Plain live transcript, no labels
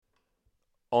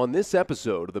On this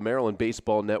episode of the Maryland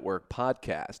Baseball Network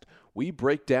podcast, we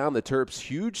break down the Terps'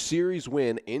 huge series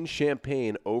win in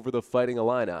Champaign over the Fighting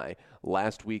Illini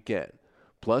last weekend.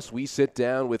 Plus, we sit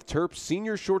down with Terps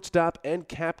senior shortstop and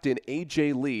captain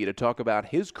A.J. Lee to talk about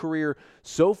his career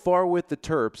so far with the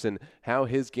Terps and how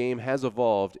his game has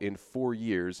evolved in 4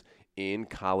 years in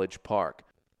College Park.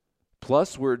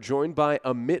 Plus, we're joined by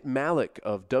Amit Malik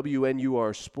of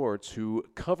WNUR Sports, who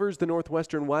covers the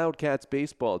Northwestern Wildcats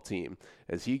baseball team,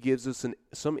 as he gives us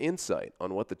some insight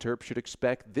on what the Terps should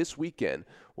expect this weekend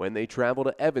when they travel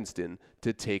to Evanston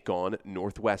to take on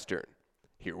Northwestern.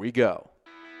 Here we go.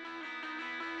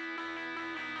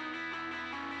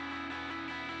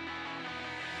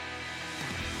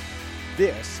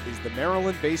 This is the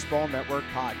Maryland Baseball Network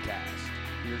podcast.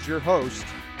 Here's your host,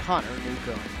 Connor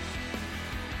Newcomb.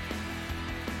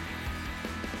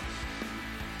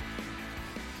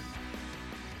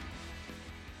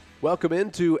 Welcome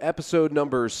into episode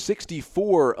number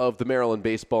 64 of the Maryland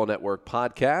Baseball Network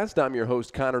podcast. I'm your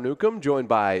host, Connor Newcomb, joined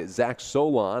by Zach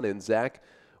Solon. And Zach,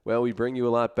 well, we bring you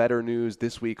a lot better news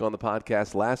this week on the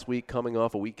podcast. Last week, coming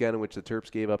off a weekend in which the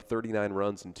Terps gave up 39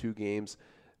 runs in 2 games.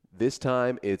 This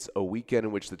time, it's a weekend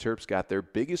in which the Terps got their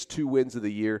biggest 2 wins of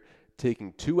the year,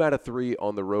 taking 2 out of 3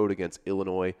 on the road against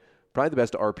Illinois. Probably the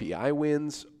best RPI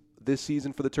wins this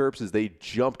season for the Terps as they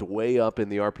jumped way up in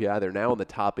the RPI. They're now in the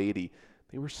top 80.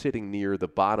 They were sitting near the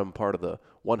bottom part of the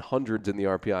 100s in the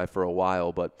RPI for a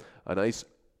while, but a nice,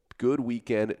 good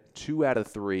weekend, 2 out of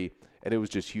 3, and it was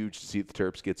just huge to see the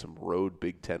Terps get some road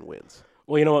Big Ten wins.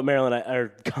 Well, you know what,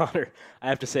 Connor, I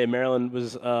have to say Maryland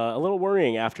was a little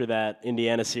worrying after that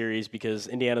Indiana series because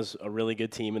Indiana's a really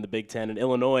good team in the Big Ten, and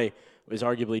Illinois was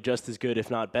arguably just as good, if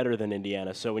not better, than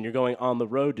Indiana. So when you're going on the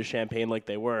road to Champaign like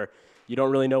they were, you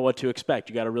don't really know what to expect.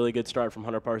 You got a really good start from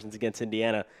Hunter Parsons against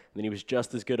Indiana, and then he was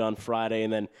just as good on Friday,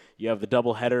 and then you have the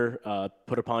doubleheader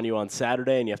put upon you on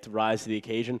Saturday, and you have to rise to the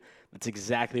occasion. That's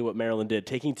exactly what Maryland did,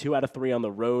 taking 2 out of 3 on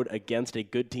the road against a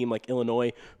good team like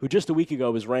Illinois, who just a week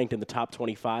ago was ranked in the top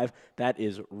 25. That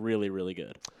is really, really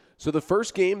good. So the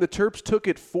first game, the Terps took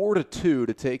it 4-2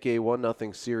 to take a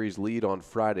 1-0 series lead on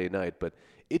Friday night, but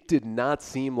it did not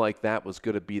seem like that was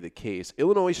going to be the case.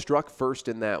 Illinois struck first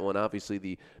in that one. Obviously,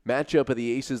 the matchup of the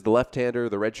aces, the left-hander,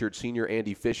 the redshirt senior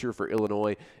Andy Fisher for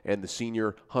Illinois, and the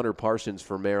senior Hunter Parsons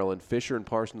for Maryland. Fisher and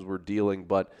Parsons were dealing,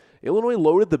 but Illinois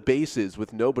loaded the bases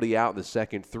with nobody out in the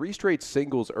second. 3 straight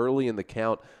singles early in the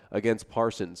count against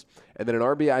Parsons. And then an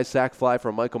RBI sac fly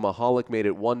from Michael Mahalik made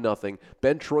it 1-0.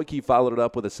 Ben Troike followed it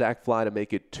up with a sac fly to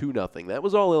make it 2-0. That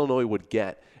was all Illinois would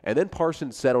get. And then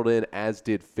Parsons settled in, as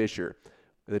did Fisher.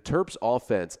 The Terps'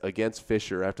 offense against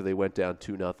Fisher after they went down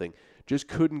 2-0 just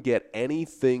couldn't get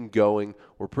anything going.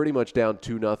 We're pretty much down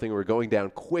 2-0. We're going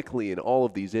down quickly in all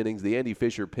of these innings. The Andy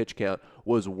Fisher pitch count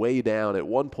was way down. At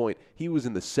one point, he was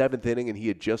in the 7th inning, and he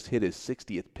had just hit his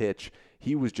 60th pitch.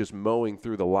 He was just mowing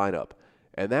through the lineup.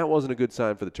 And that wasn't a good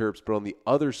sign for the Terps. But on the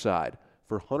other side,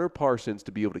 for Hunter Parsons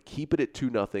to be able to keep it at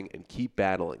 2-0 and keep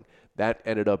battling, that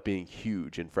ended up being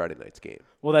huge in Friday night's game.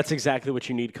 Well, that's exactly what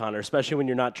you need, Connor, especially when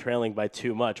you're not trailing by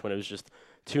too much, when it was just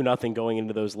 2-0 going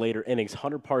into those later innings.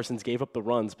 Hunter Parsons gave up the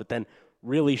runs, but then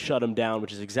really shut him down,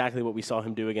 which is exactly what we saw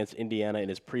him do against Indiana in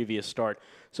his previous start.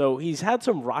 So he's had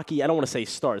some rocky, I don't want to say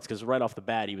starts, because right off the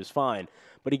bat he was fine,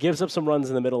 but he gives up some runs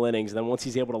in the middle innings, and then once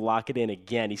he's able to lock it in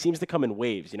again, he seems to come in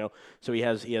waves, So he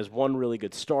has one really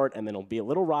good start, and then it'll be a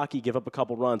little rocky, give up a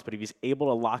couple runs, but if he's able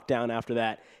to lock down after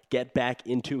that, get back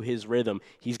into his rhythm,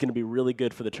 he's going to be really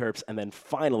good for the Terps. And then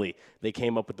finally, they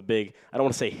came up with the big, I don't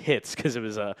want to say hits, because it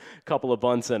was a couple of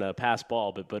bunts and a pass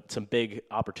ball, but some big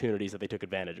opportunities that they took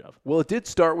advantage of. Well, it did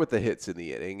start with the hits in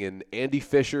the inning, and Andy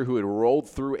Fisher, who had rolled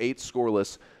through 8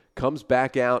 scoreless, comes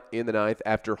back out in the 9th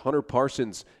after Hunter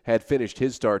Parsons had finished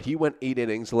his start. He went 8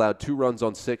 innings, allowed 2 runs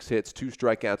on 6 hits, 2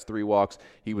 strikeouts, 3 walks.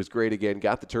 He was great again,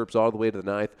 got the Terps all the way to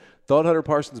the 9th. Thought Hunter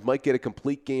Parsons might get a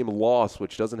complete game loss,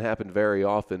 which doesn't happen very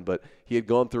often, but he had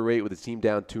gone through 8 with his team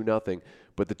down 2-0.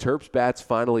 But the Terps bats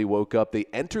finally woke up. They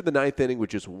entered the 9th inning with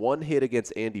just 1 hit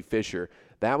against Andy Fisher.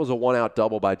 That was a 1-out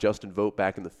double by Justin Vogt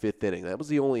back in the 5th inning. That was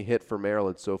the only hit for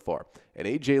Maryland so far. And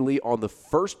A.J. Lee on the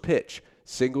first pitch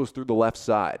singles through the left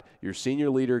side. Your senior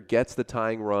leader gets the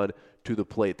tying run to the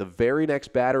plate. The very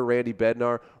next batter, Randy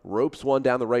Bednar, ropes one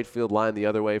down the right field line the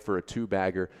other way for a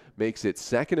 2-bagger, makes it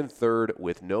 2nd and 3rd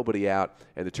with nobody out,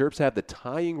 and the Terps have the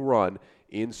tying run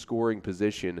in scoring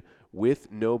position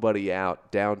with nobody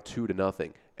out, down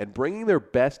 2-0, and bringing their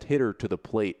best hitter to the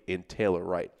plate in Taylor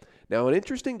Wright. Now, an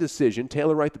interesting decision.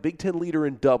 Taylor Wright, the Big Ten leader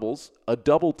in doubles, a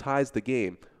double ties the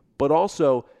game, but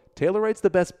also Taylor Wright's the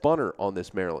best bunter on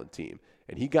this Maryland team,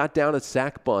 and he got down a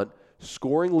sac bunt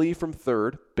scoring Lee from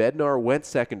third. Bednar went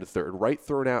second to third, right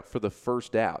thrown out for the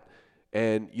first out.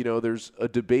 And, there's a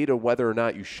debate on whether or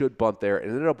not you should bunt there. It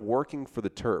ended up working for the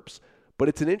Terps. But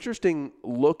it's an interesting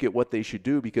look at what they should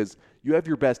do because you have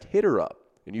your best hitter up.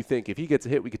 And you think if he gets a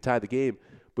hit, we could tie the game.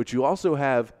 But you also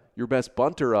have your best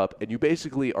bunter up, and you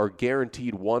basically are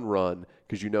guaranteed one run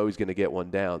because he's going to get one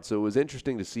down. So it was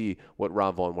interesting to see what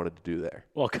Rob Vaughn wanted to do there.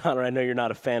 Well, Connor, I know you're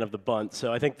not a fan of the bunt,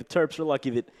 so I think the Terps are lucky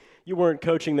that you weren't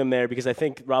coaching them there because I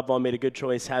think Rob Vaughn made a good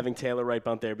choice having Taylor Wright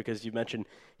bunt there because you mentioned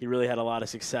he really had a lot of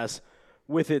success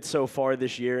with it so far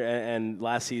this year and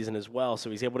last season as well. So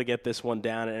he's able to get this one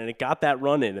down, and it got that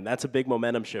run in, and that's a big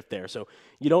momentum shift there. So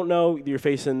you don't know you're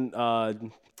facing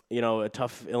a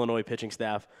tough Illinois pitching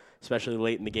staff, especially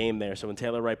late in the game there. So when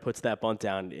Taylor Wright puts that bunt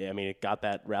down, it got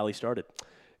that rally started.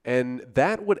 And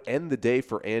that would end the day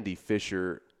for Andy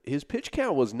Fisher. His pitch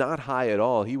count was not high at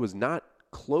all. He was not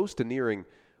close to nearing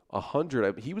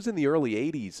 100. He was in the early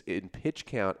 80s in pitch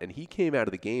count, and he came out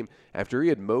of the game after he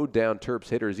had mowed down Terps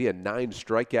hitters. He had 9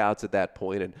 strikeouts at that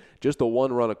point and just a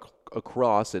 1 run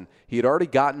across, and he had already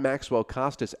gotten Maxwell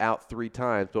Costas out 3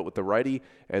 times, but with the righty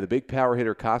and the big power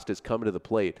hitter Costas coming to the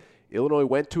plate, Illinois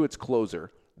went to its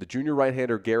closer, the junior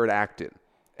right-hander Garrett Acton,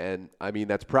 and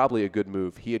that's probably a good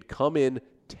move. He had come in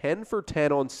 10 for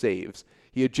 10 on saves.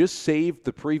 He had just saved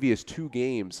the previous 2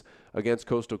 games against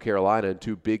Coastal Carolina and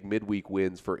 2 big midweek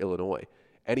wins for Illinois.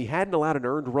 And he hadn't allowed an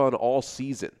earned run all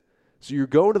season. So you're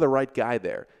going to the right guy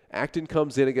there. Acton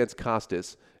comes in against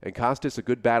Costas, and Costas a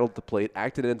good battle at the plate.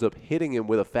 Acton ends up hitting him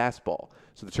with a fastball.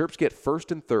 So the Terps get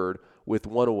first and third with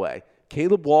 1 away.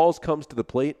 Caleb Walls comes to the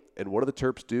plate, and what do the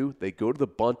Terps do? They go to the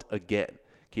bunt again.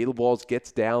 Caleb Walls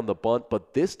gets down the bunt,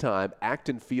 but this time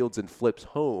Acton fields and flips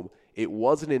home. It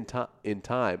wasn't in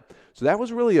time. So that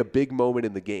was really a big moment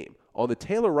in the game. On the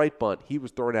Taylor Wright bunt, he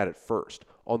was thrown out at first.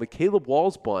 On the Caleb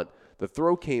Walls bunt, the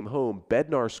throw came home,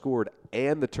 Bednar scored,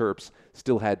 and the Terps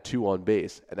still had 2 on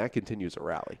base, and that continues a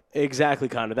rally. Exactly,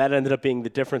 Connor. That ended up being the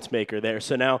difference maker there.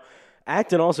 So now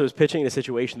Acton also is pitching in a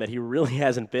situation that he really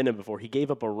hasn't been in before. He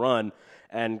gave up a run,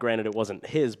 and granted it wasn't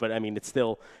his, but it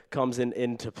still comes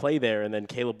into play there. And then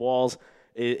Caleb Walls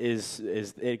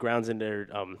it grounds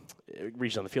into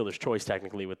reaches on the fielder's choice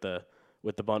technically with the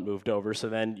bunt moved over. So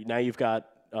then now you've got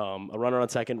a runner on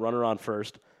second, runner on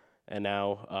first, and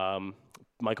now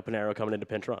Michael Pinheiro coming in to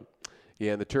pinch run.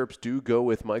 Yeah, and the Terps do go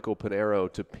with Michael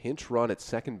Pinheiro to pinch run at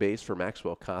second base for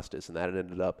Maxwell Costas, and that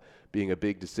ended up being a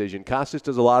big decision. Costas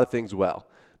does a lot of things well.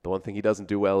 The one thing he doesn't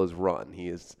do well is run. He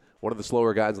is one of the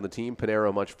slower guys on the team.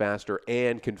 Pinheiro much faster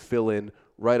and can fill in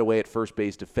right away at first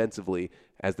base defensively,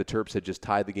 as the Terps had just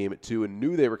tied the game at 2 and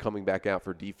knew they were coming back out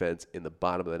for defense in the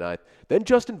bottom of the 9th. Then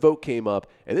Justin Vogt came up,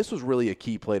 and this was really a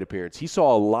key plate appearance. He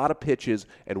saw a lot of pitches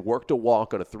and worked a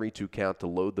walk on a 3-2 count to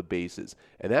load the bases.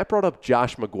 And that brought up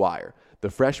Josh McGuire,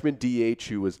 the freshman DH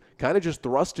who was kind of just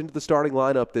thrust into the starting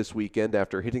lineup this weekend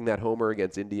after hitting that homer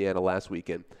against Indiana last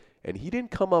weekend. And he didn't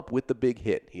come up with the big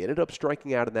hit. He ended up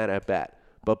striking out in that at-bat.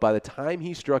 But by the time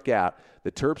he struck out,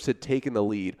 the Terps had taken the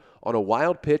lead. On a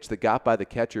wild pitch that got by the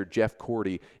catcher, Jeff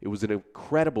Cordy, it was an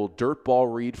incredible dirt ball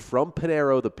read from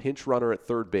Pinheiro, the pinch runner at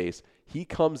third base. He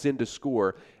comes in to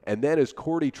score, and then as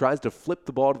Cordy tries to flip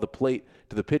the ball to the plate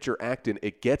to the pitcher Acton,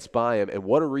 it gets by him, and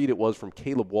what a read it was from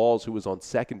Caleb Walls, who was on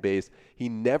second base. He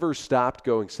never stopped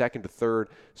going second to third,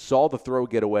 saw the throw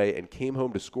get away, and came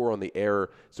home to score on the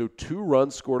error. So 2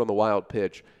 runs scored on the wild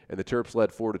pitch, and the Terps led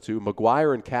 4-2.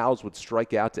 McGuire and Cowles would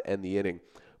strike out to end the inning,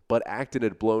 but Acton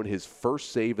had blown his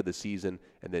first save of the season,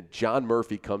 and then John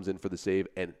Murphy comes in for the save,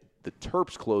 and the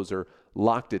Terps closer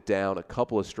locked it down, a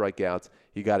couple of strikeouts.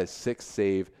 He got his 6th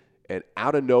save, and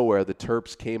out of nowhere, the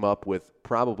Terps came up with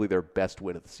probably their best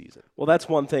win of the season. Well, that's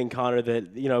one thing, Connor,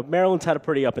 that, Maryland's had a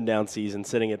pretty up-and-down season,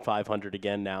 sitting at 500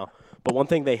 again now. But one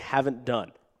thing they haven't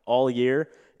done all year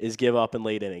is give up in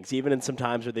late innings. Even in some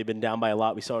times where they've been down by a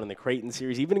lot, we saw it in the Creighton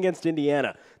series, even against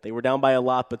Indiana, they were down by a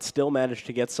lot, but still managed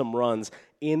to get some runs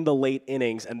in the late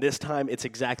innings, and this time it's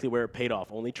exactly where it paid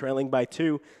off. Only trailing by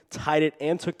 2, tied it,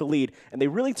 and took the lead, and they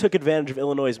really took advantage of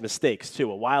Illinois' mistakes,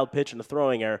 too. A wild pitch and a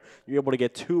throwing error, you're able to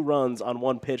get 2 runs on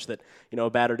one pitch that, a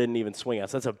batter didn't even swing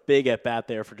at. So that's a big at-bat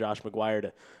there for Josh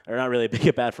McGuire, or not really a big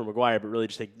at-bat for McGuire, but really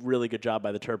just a really good job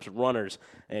by the Terps runners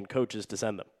and coaches to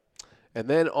send them. And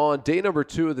then on day number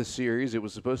 2 of the series, it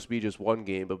was supposed to be just 1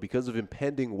 game, but because of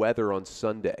impending weather on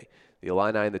Sunday, the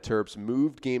Illini and the Terps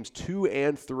moved games 2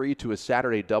 and 3 to a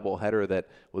Saturday doubleheader that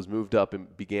was moved up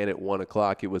and began at 1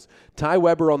 o'clock. It was Ty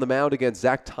Weber on the mound against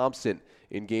Zach Thompson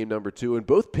in game number 2, and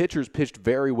both pitchers pitched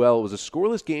very well. It was a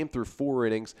scoreless game through 4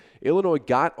 innings. Illinois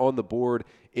got on the board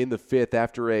in the 5th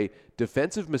after a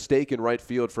defensive mistake in right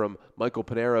field from Michael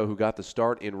Pinero, who got the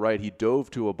start in right. He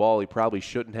dove to a ball he probably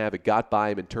shouldn't have. It got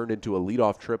by him and turned into a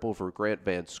leadoff triple for Grant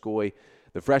Van Scoy.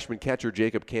 The freshman catcher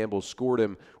Jacob Campbell scored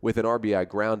him with an RBI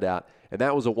groundout, and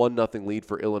that was a 1-0 lead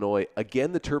for Illinois.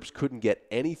 Again, the Terps couldn't get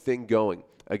anything going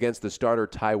against the starter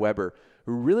Ty Weber,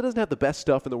 who really doesn't have the best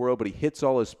stuff in the world, but he hits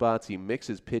all his spots, he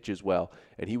mixes pitches well,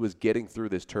 and he was getting through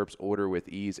this Terps order with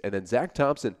ease. And then Zach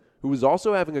Thompson, who was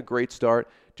also having a great start,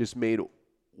 just made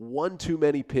one too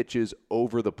many pitches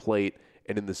over the plate.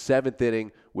 And in the 7th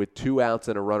inning, with 2 outs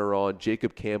and a runner on,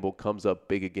 Jacob Campbell comes up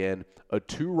big again. A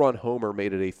 2-run homer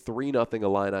made it a 3-0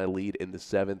 Illini lead in the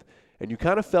 7th. And you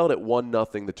kind of felt at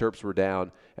 1-0 the Terps were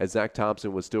down as Zach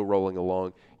Thompson was still rolling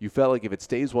along. You felt like if it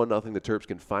stays 1-0, the Terps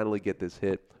can finally get this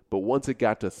hit. But once it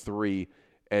got to 3,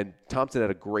 and Thompson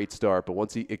had a great start, but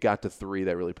once it got to 3,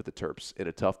 that really put the Terps in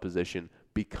a tough position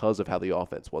because of how the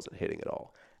offense wasn't hitting at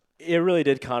all. It really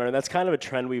did, Connor, and that's kind of a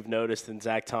trend we've noticed in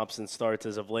Zach Thompson's starts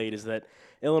as of late, is that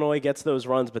Illinois gets those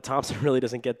runs, but Thompson really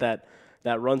doesn't get that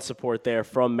run support there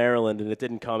from Maryland, and it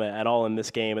didn't come at all in this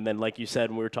game. And then, like you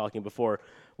said when we were talking before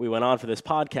we went on for this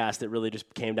podcast, it really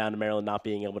just came down to Maryland not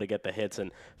being able to get the hits.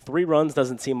 And 3 runs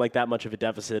doesn't seem like that much of a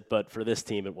deficit, but for this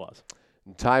team it was.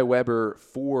 Ty Weber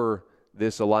for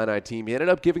this Illini team, he ended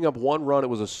up giving up 1 run. It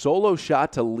was a solo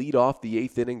shot to lead off the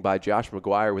 8th inning by Josh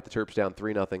McGuire with the Terps down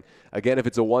 3-0. Again, if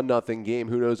it's a 1-0 game,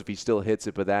 who knows if he still hits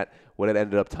it, but that would have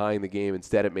ended up tying the game.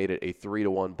 Instead, it made it a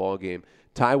 3-1 ball game.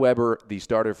 Ty Weber, the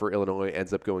starter for Illinois,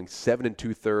 ends up going 7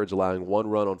 2/3, allowing 1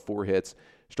 run on 4 hits,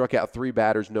 struck out 3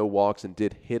 batters, no walks, and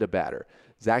did hit a batter.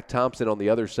 Zach Thompson on the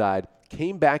other side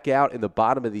came back out in the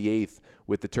bottom of the 8th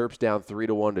with the Terps down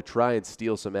 3-1 to try and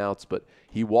steal some outs, but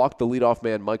he walked the leadoff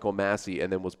man Michael Massey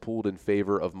and then was pulled in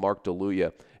favor of Mark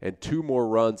DeLuya. And 2 more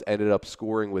runs ended up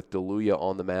scoring with DeLuya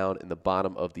on the mound in the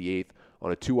bottom of the 8th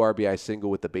on a 2 RBI single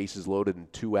with the bases loaded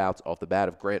and 2 outs off the bat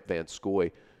of Grant Van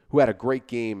Scoy, who had a great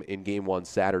game in Game 1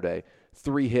 Saturday.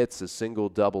 3 hits, a single,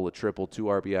 double, a triple, 2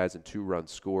 RBIs, and 2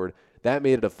 runs scored. That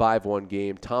made it a 5-1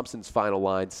 game. Thompson's final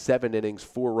line, 7 innings,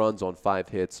 4 runs on 5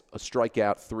 hits, a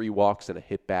strikeout, 3 walks, and a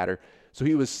hit batter. So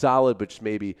he was solid, but just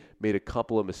maybe made a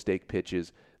couple of mistake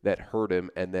pitches that hurt him.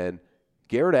 And then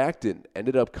Garrett Acton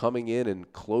ended up coming in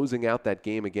and closing out that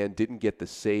game again. Didn't get the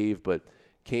save, but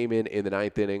came in the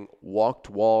 9th inning, walked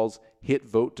Walls, hit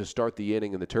Vogt to start the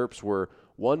inning, and the Terps were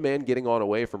one man getting on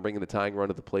away from bringing the tying run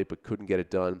to the plate, but couldn't get it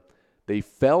done. They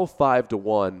fell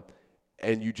 5-1,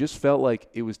 and you just felt like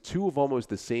it was 2 of almost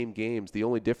the same games. The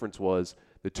only difference was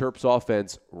the Terps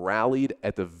offense rallied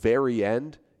at the very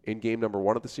end in game number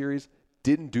 1 of the series.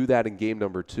 Didn't do that in game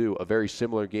number 2, a very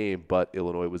similar game, but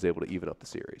Illinois was able to even up the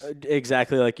series.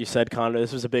 Exactly like you said, Connor.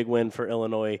 This was a big win for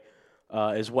Illinois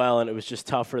as well, and it was just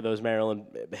tough for those Maryland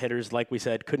hitters. Like we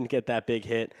said, couldn't get that big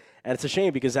hit. And it's a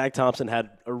shame because Zach Thompson had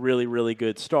a really, really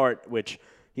good start, which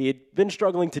he had been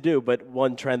struggling to do. But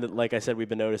one trend that, like I said, we've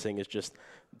been noticing is just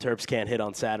Terps can't hit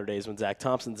on Saturdays when Zach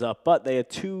Thompson's up. But they had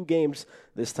 2 games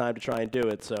this time to try and do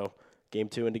it, so game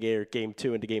 2 into game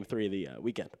 3 of the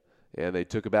weekend. And they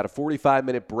took about a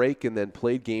 45-minute break and then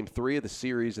played Game 3 of the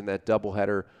series in that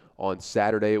doubleheader on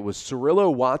Saturday. It was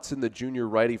Cirillo Watson, the junior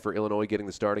righty for Illinois, getting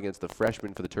the start against the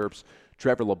freshman for the Terps,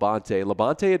 Trevor Labonte.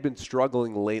 Labonte had been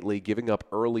struggling lately, giving up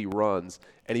early runs,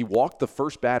 and he walked the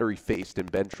first batter he faced in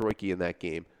Ben Troike in that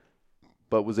game,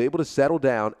 but was able to settle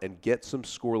down and get some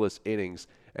scoreless innings.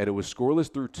 And it was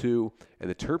scoreless through 2, and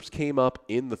the Terps came up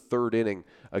in the 3rd inning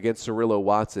against Cirillo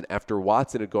Watson after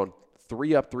Watson had gone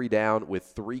 3 up, 3 down with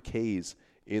 3 Ks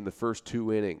in the first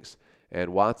 2 innings.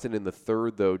 And Watson in the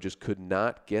 3rd, though, just could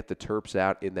not get the Terps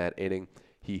out in that inning.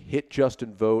 He hit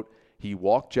Justin Vogt. He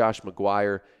walked Josh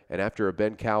McGuire. And after a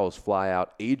Ben Cowles flyout,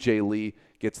 A.J. Lee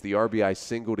gets the RBI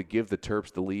single to give the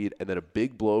Terps the lead. And then a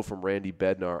big blow from Randy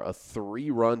Bednar, a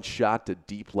 3-run shot to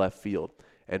deep left field.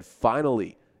 And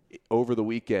finally, over the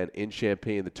weekend in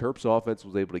Champaign, the Terps offense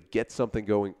was able to get something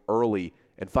going early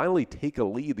and finally take a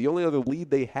lead. The only other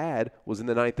lead they had was in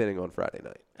the 9th inning on Friday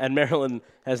night. And Maryland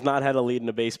has not had a lead in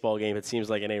a baseball game, it seems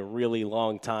like, in a really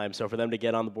long time. So for them to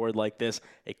get on the board like this,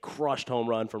 a crushed home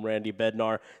run from Randy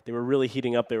Bednar, they were really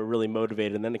heating up. They were really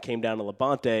motivated. And then it came down to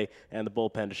Labonte and the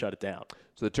bullpen to shut it down.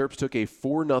 So the Terps took a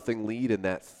 4-0 lead in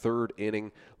that 3rd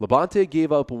inning. Labonte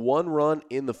gave up 1 run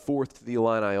in the 4th to the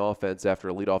Illini offense after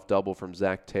a leadoff double from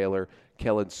Zach Taylor.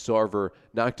 Kellen Sarver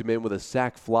knocked him in with a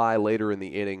sac fly later in the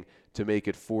inning to make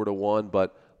it 4-1,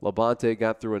 but Labonte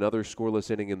got through another scoreless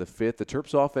inning in the 5th. The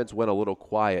Terps offense went a little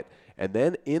quiet, and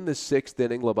then in the 6th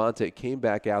inning, Labonte came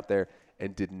back out there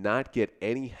and did not get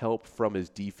any help from his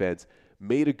defense.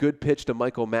 made a good pitch to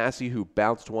Michael Massey, who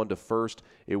bounced one to first.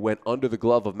 It went under the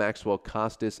glove of Maxwell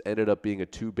Costas, ended up being a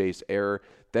two-base error.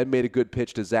 Then made a good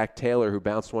pitch to Zach Taylor, who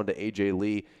bounced one to A.J.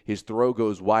 Lee. His throw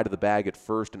goes wide of the bag at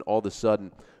first, and all of a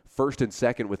sudden, first and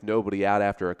second with nobody out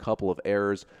after a couple of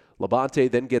errors. Labonte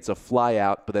then gets a fly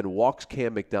out, but then walks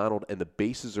Cam McDonald, and the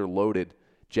bases are loaded.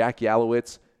 Jack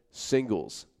Yalowitz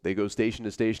singles. They go station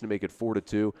to station to make it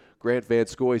 4-2. Grant Van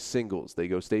Scoy singles. They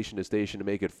go station to station to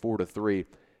make it 4-3.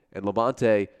 And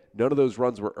Labonte, none of those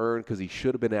runs were earned because he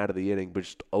should have been out of the inning, but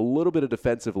just a little bit of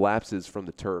defensive lapses from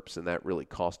the Terps, and that really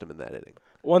cost him in that inning.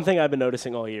 One thing I've been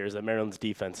noticing all year is that Maryland's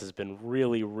defense has been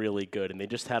really, really good, and they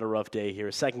just had a rough day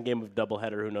here. Second game of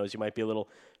doubleheader, who knows? You might be a little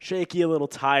shaky, a little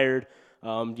tired.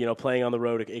 Playing on the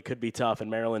road, it could be tough, and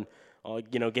Maryland,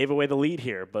 gave away the lead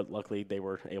here, but luckily they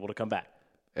were able to come back.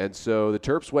 And so the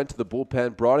Terps went to the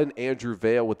bullpen, brought in Andrew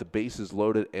Vail with the bases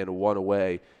loaded and one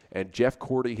away. And Jeff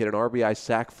Cordy hit an RBI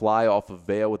sac fly off of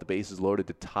Vail with the bases loaded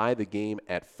to tie the game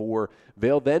at 4.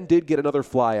 Vail then did get another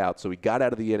fly out, so he got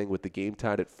out of the inning with the game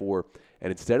tied at 4.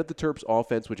 And instead of the Terps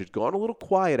offense, which had gone a little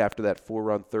quiet after that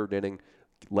 4-run third inning,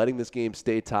 letting this game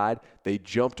stay tied, they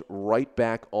jumped right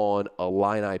back on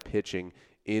Illini pitching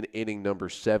in inning number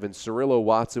 7. Cirillo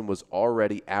Watson was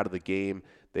already out of the game.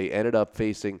 They ended up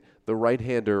facing the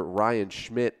right-hander Ryan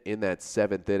Schmidt in that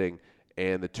 7th inning,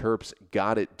 and the Terps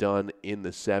got it done in the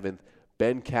 7th.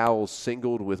 Ben Cowell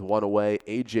singled with one away.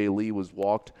 A.J. Lee was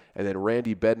walked, and then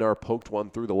Randy Bednar poked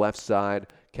one through the left side.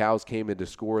 Cowles came in to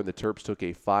score, and the Terps took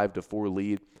a 5-4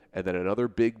 lead. And then another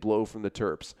big blow from the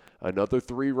Terps. Another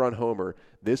 3-run homer.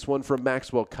 This one from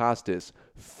Maxwell Costas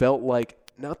felt like,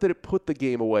 not that it put the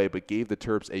game away, but gave the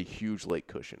Terps a huge late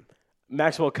cushion.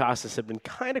 Maxwell Costas had been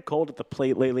kind of cold at the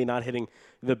plate lately, not hitting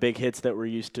the big hits that we're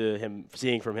used to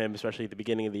seeing from him, especially at the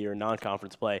beginning of the year in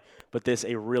non-conference play. But this,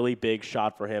 a really big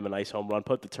shot for him, a nice home run,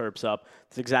 put the Terps up.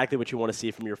 It's exactly what you want to see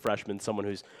from your freshman, someone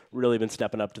who's really been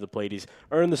stepping up to the plate. He's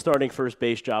earned the starting first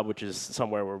base job, which is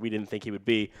somewhere where we didn't think he would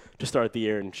be to start the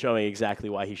year, and showing exactly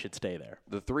why he should stay there.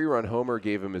 The 3-run homer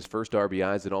gave him his first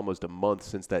RBIs in almost a month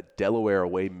since that Delaware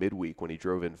away midweek when he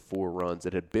drove in 4 runs.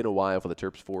 It had been a while for the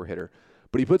Terps 4-hitter.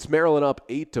 But he puts Maryland up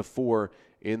 8-4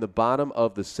 in the bottom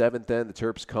of the 7th end. The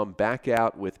Terps come back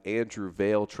out with Andrew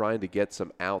Vail trying to get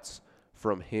some outs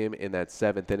from him in that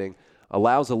 7th inning.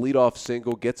 Allows a leadoff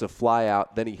single, gets a fly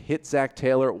out. Then he hit Zach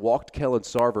Taylor, walked Kellen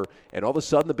Sarver, and all of a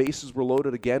sudden the bases were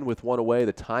loaded again with one away.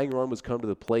 The tying run was come to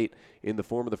the plate in the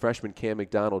form of the freshman Cam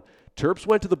McDonald. Terps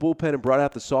went to the bullpen and brought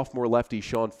out the sophomore lefty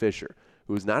Sean Fisher,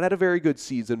 who has not had a very good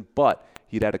season, but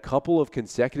he'd had a couple of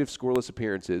consecutive scoreless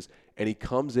appearances, and he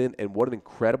comes in, and what an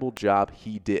incredible job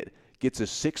he did. Gets a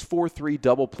 6-4-3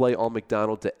 double play on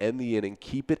McDonald to end the inning,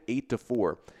 keep it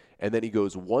 8-4, and then he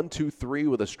goes 1-2-3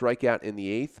 with a strikeout in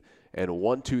the 8th and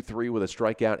 1-2-3 with a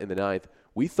strikeout in the 9th.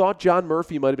 We thought John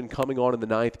Murphy might have been coming on in the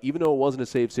 9th, even though it wasn't a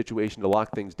save situation to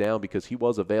lock things down because he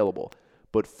was available.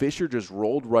 But Fisher just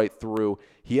rolled right through.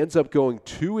 He ends up going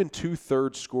 2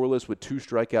 2/3 scoreless with 2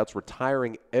 strikeouts,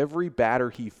 retiring every batter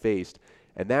he faced.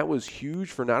 And that was huge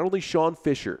for not only Sean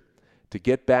Fisher to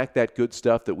get back that good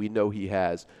stuff that we know he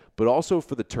has, but also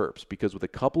for the Terps, because with a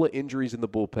couple of injuries in the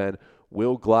bullpen,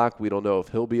 Will Glock, we don't know if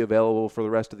he'll be available for the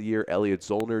rest of the year. Elliot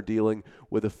Zollner dealing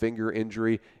with a finger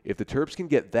injury. If the Terps can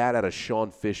get that out of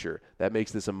Sean Fisher, that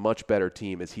makes this a much better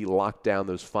team as he locked down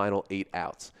those final 8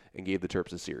 outs and gave the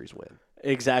Terps a series win.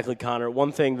 Exactly, Connor.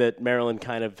 One thing that Maryland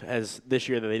kind of has this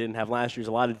year that they didn't have last year is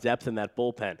a lot of depth in that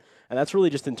bullpen. And that's really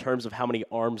just in terms of how many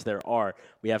arms there are.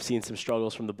 We have seen some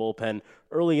struggles from the bullpen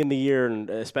early in the year and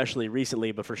especially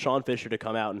recently, but for Sean Fisher to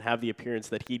come out and have the appearance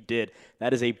that he did,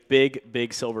 that is a big,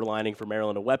 big silver lining for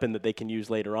Maryland, a weapon that they can use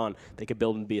later on. They could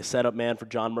build and be a setup man for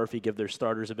John Murphy, give their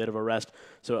starters a bit of a rest.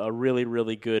 So a really,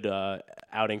 really good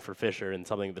outing for Fisher and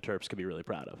something the Terps could be really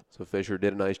proud of. So Fisher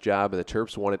did a nice job, and the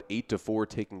Terps won it 8-4,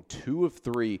 taking 2 of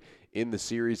 3 in the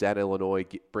series at Illinois,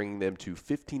 bringing them to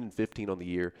 15-15 on the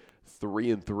year,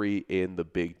 3-3 in the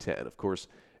Big Ten. Of course,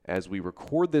 as we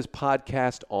record this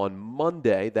podcast on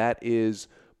Monday, that is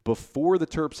before the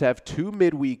Terps have 2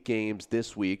 midweek games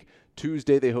this week.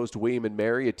 Tuesday, they host William &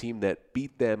 Mary, a team that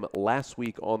beat them last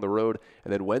week on the road.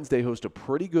 And then Wednesday, host a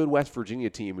pretty good West Virginia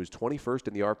team who's 21st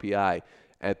in the RPI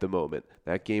at the moment.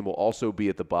 That game will also be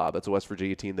at the Bob. That's a West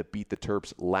Virginia team that beat the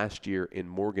Terps last year in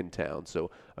Morgantown.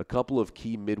 So a couple of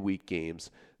key midweek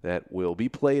games that will be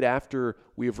played after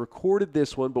we have recorded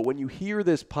this one. But when you hear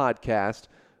this podcast,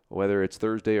 whether it's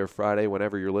Thursday or Friday,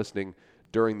 whenever you're listening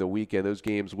during the weekend, those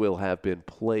games will have been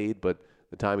played, but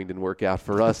the timing didn't work out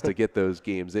for us to get those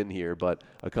games in here, but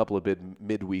a couple of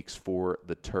midweeks for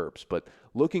the Terps. But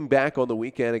looking back on the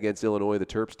weekend against Illinois, the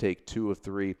Terps take 2 of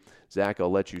 3. Zach,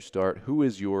 I'll let you start. Who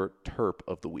is your Terp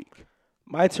of the week?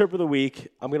 My Terp of the week,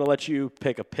 I'm going to let you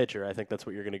pick a pitcher. I think that's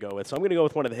what you're going to go with. So I'm going to go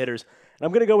with one of the hitters, and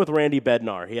I'm going to go with Randy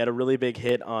Bednar. He had a really big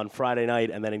hit on Friday night,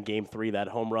 and then in Game 3, that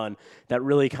home run that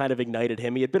really kind of ignited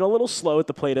him. He had been a little slow at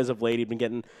the plate as of late. He'd been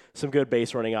getting some good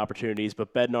base running opportunities,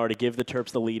 but Bednar to give the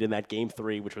Terps the lead in that Game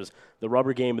 3, which was the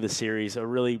rubber game of the series, a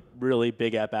really, really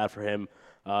big at-bat for him.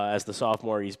 As the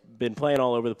sophomore, he's been playing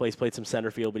all over the place, played some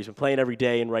center field, but he's been playing every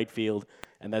day in right field,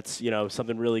 and that's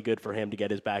something really good for him to get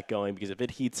his back going, because if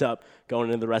it heats up going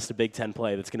into the rest of Big Ten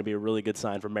play, that's going to be a really good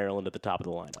sign for Maryland at the top of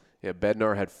the lineup. Yeah,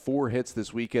 Bednar had 4 hits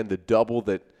this weekend, the double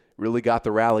that really got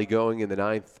the rally going in the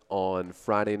 9th on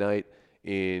Friday night.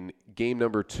 In game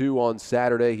number 2 on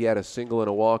Saturday, he had a single and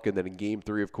a walk, and then in game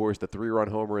 3, of course, the 3-run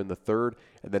homer in the 3rd,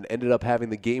 and then ended up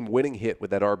having the game-winning hit with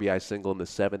that RBI single in the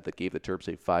 7th that gave the Terps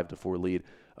a 5-4 lead.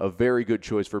 A very good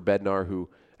choice for Bednar, who,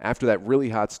 after that really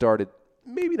hot start, had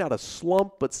maybe not a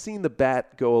slump, but seen the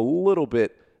bat go a little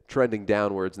bit trending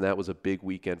downwards, and that was a big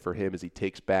weekend for him as he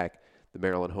takes back the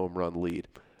Maryland home run lead.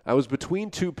 I was between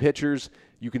 2 pitchers.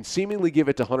 You can seemingly give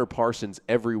it to Hunter Parsons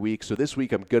every week, so this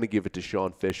week I'm going to give it to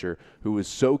Sean Fisher, who was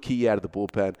so key out of the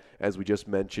bullpen, as we just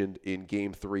mentioned in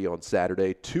Game 3 on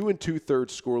Saturday. 2 2/3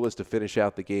 scoreless to finish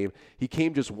out the game. He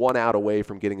came just 1 out away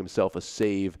from getting himself a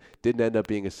save. Didn't end up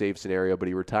being a save scenario, but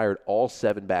he retired all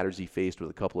 7 batters he faced with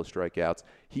a couple of strikeouts.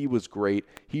 He was great.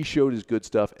 He showed his good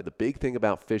stuff, and the big thing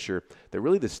about Fisher that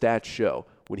really the stats show,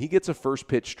 when he gets a first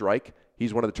pitch strike,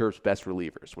 he's one of the Terps' best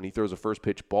relievers. When he throws a first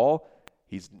pitch ball,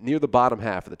 he's near the bottom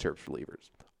half of the Terps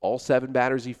relievers. All 7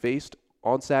 batters he faced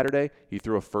on Saturday, he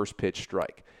threw a first pitch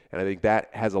strike. And I think that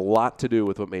has a lot to do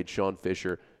with what made Sean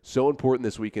Fisher so important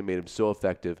this weekend, made him so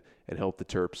effective, and helped the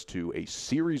Terps to a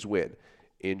series win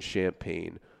in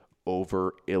Champaign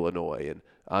over Illinois. And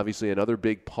obviously another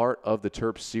big part of the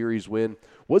Terps series win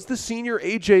was the senior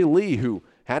A.J. Lee, who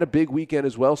had a big weekend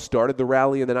as well, started the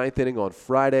rally in the 9th inning on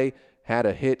Friday, had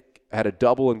a hit, had a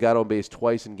double and got on base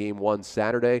twice in Game 1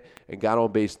 Saturday, and got on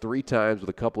base 3 times with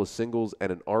a couple of singles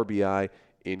and an RBI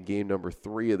in game number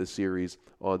 3 of the series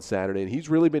on Saturday. And he's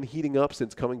really been heating up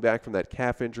since coming back from that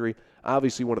calf injury.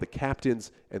 Obviously one of the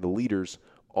captains and the leaders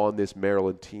on this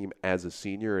Maryland team as a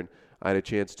senior. And I had a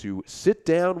chance to sit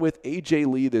down with A.J.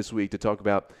 Lee this week to talk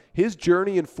about his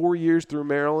journey in 4 years through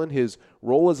Maryland, his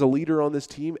role as a leader on this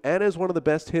team, and as one of the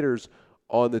best hitters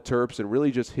on the Terps, and really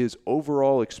just his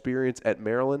overall experience at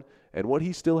Maryland and what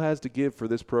he still has to give for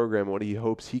this program, what he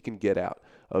hopes he can get out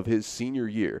of his senior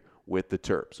year with the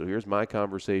Terps. So here's my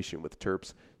conversation with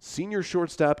Terps senior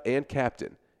shortstop and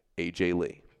captain, A.J.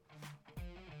 Lee.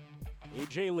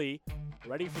 A.J. Lee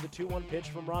ready for the 2-1 pitch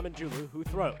from Ramanjulu, who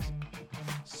throws.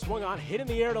 Swung on, hit in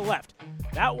the air to left.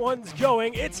 That one's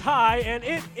going, it's high, and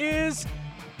it is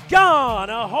gone!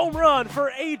 A home run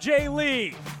for A.J.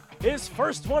 Lee. His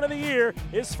first one of the year,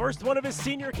 his first one of his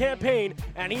senior campaign,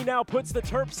 and he now puts the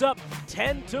Terps up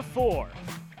 10-4.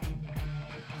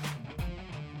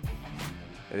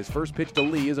 And his first pitch to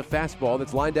Lee is a fastball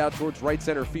that's lined out towards right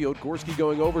center field. Gorski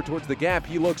going over towards the gap.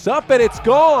 He looks up, and it's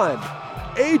gone!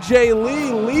 A.J.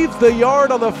 Lee leaves the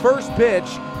yard on the first pitch,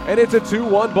 and it's a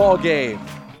 2-1 ball game.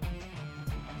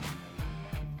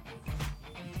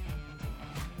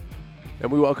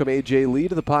 And we welcome A.J. Lee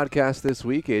to the podcast this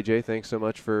week. A.J., thanks so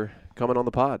much for coming on the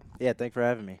pod. Yeah, thanks for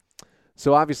having me.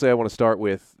 So obviously I want to start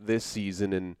with this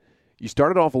season, and you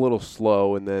started off a little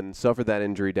slow and then suffered that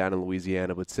injury down in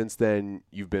Louisiana, but since then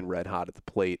you've been red hot at the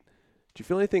plate. Did you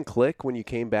feel anything click when you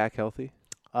came back healthy?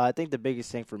 I think the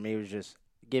biggest thing for me was just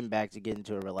getting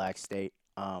into a relaxed state.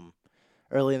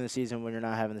 Early in the season when you're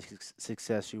not having the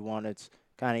success you want, it's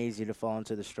kind of easy to fall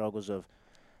into the struggles of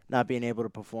not being able to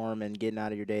perform and getting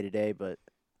out of your day-to-day, but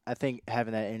I think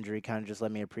having that injury kind of just let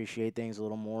me appreciate things a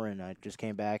little more, and I just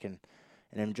came back and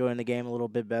enjoying the game a little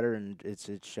bit better, and it's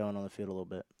showing on the field a little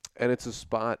bit. And it's a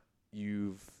spot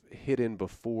you've hit in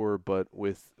before, but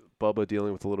with Bubba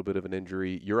dealing with a little bit of an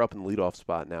injury, you're up in the leadoff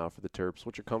spot now for the Terps.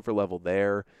 What's your comfort level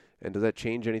there, and does that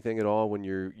change anything at all when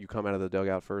you come out of the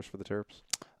dugout first for the Terps?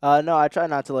 No, I try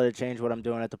not to let it change what I'm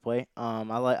doing at the plate. I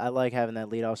like having that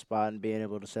leadoff spot and being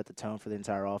able to set the tone for the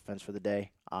entire offense for the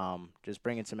day. Just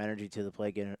bringing some energy to the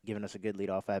plate, giving us a good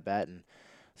leadoff at bat, and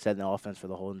setting the offense for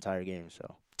the whole entire game.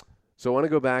 So I want to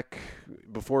go back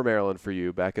before Maryland for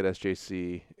you, back at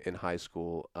SJC in high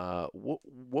school.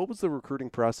 What was the recruiting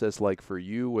process like for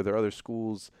you? Were there other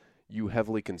schools you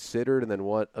heavily considered, and then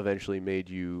what eventually made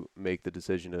you make the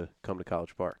decision to come to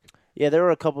College Park? Yeah, there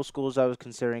were a couple schools I was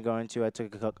considering going to. I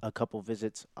took a couple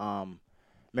visits.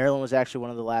 Maryland was actually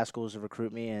one of the last schools to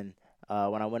recruit me, and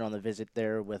when I went on the visit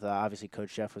there with obviously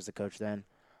Coach Sheff was the coach then,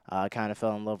 I kind of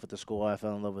fell in love with the school. I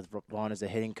fell in love with Vaughn as the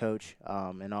hitting coach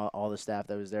and all the staff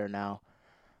that was there now.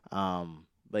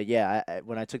 But yeah,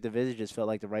 when I took the visit, it just felt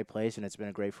like the right place, and it's been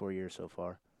a great 4 years so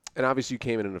far. And obviously, you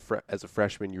came in as a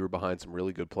freshman. You were behind some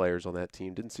really good players on that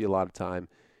team. Didn't see a lot of time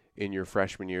in your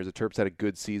freshman years. The Terps had a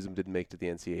good season, didn't make it to the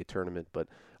NCAA tournament, but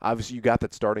obviously you got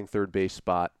that starting third base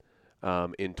spot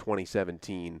in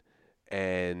 2017,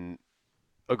 and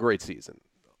a great season.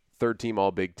 Third team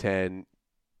All Big Ten.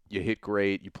 You hit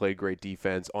great. You played great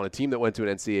defense on a team that went to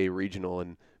an NCAA regional,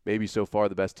 and maybe so far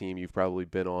the best team you've probably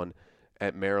been on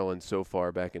at Maryland so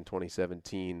far back in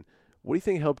 2017. What do you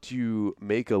think helped you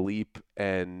make a leap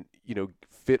and,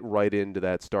 fit right into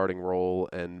that starting role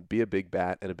and be a big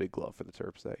bat and a big glove for the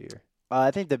Terps that year? I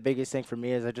think the biggest thing for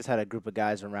me is I just had a group of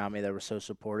guys around me that were so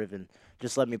supportive and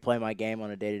just let me play my game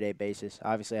on a day-to-day basis.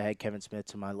 Obviously, I had Kevin Smith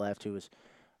to my left, who was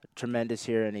tremendous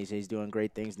here, and he's doing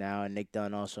great things now, and Nick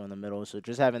Dunn also in the middle. So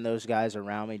just having those guys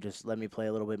around me just let me play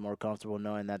a little bit more comfortable,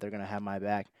 knowing that they're going to have my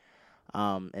back.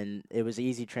 And it was an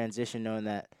easy transition knowing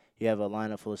that you have a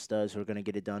lineup full of studs who are going to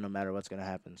get it done no matter what's going to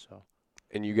happen. So,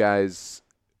 and you guys,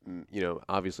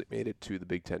 obviously made it to the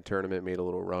Big Ten tournament, made a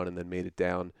little run, and then made it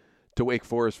down to Wake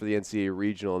Forest for the NCAA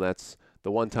regional. And that's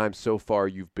the one time so far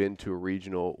you've been to a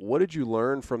regional. What did you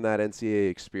learn from that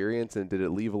NCAA experience, and did it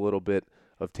leave a little bit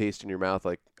of taste in your mouth,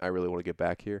 like, I really want to get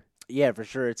back here? Yeah, for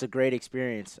sure. It's a great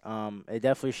experience. It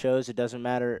definitely shows. It doesn't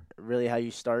matter really how you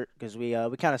start, because we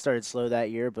kind of started slow that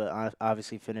year, but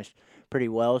obviously finished pretty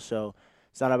well. So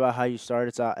it's not about how you start.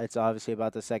 It's obviously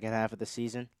about the second half of the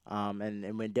season.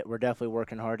 And we're definitely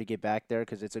working hard to get back there,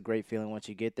 because it's a great feeling once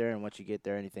you get there, and once you get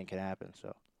there, anything can happen.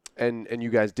 So. And you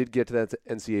guys did get to that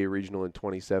NCAA regional in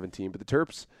 2017, but the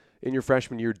Terps in your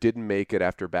freshman year didn't make it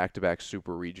after back-to-back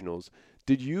super regionals.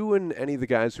 Did you and any of the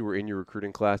guys who were in your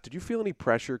recruiting class, did you feel any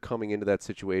pressure coming into that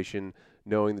situation,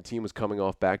 knowing the team was coming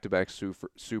off back-to-back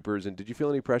supers, and did you feel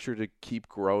any pressure to keep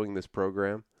growing this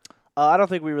program? I don't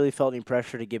think we really felt any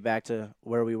pressure to get back to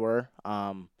where we were.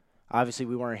 Obviously,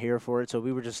 we weren't here for it, so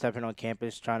we were just stepping on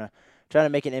campus, trying to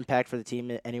make an impact for the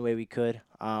team any way we could.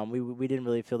 We didn't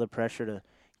really feel the pressure to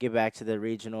get back to the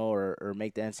regional or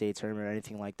make the NCAA tournament or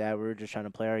anything like that. We were just trying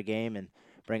to play our game and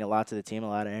bring a lot to the team, a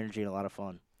lot of energy, and a lot of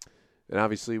fun. And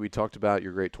obviously, we talked about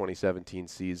your great 2017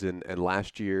 season, and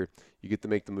last year you get to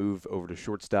make the move over to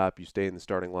shortstop. You stay in the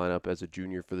starting lineup as a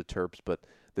junior for the Terps, but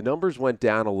the numbers went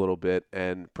down a little bit,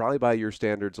 and probably by your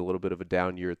standards, a little bit of a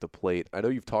down year at the plate. I know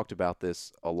you've talked about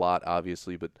this a lot,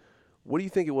 obviously, but what do you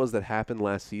think it was that happened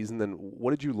last season? Then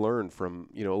what did you learn from,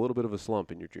 a little bit of a slump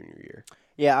in your junior year?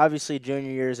 Yeah, obviously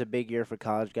junior year is a big year for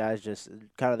college guys, just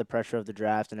kind of the pressure of the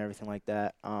draft and everything like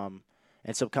that. And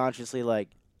subconsciously,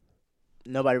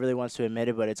 nobody really wants to admit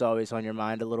it, but it's always on your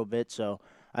mind a little bit. So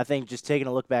I think just taking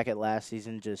a look back at last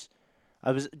season,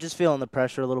 I was just feeling the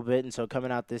pressure a little bit. And so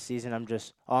coming out this season,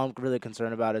 all I'm really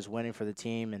concerned about is winning for the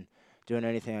team and doing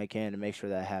anything I can to make sure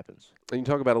that happens. And you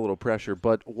talk about a little pressure,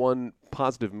 but one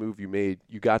positive move you made,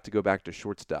 you got to go back to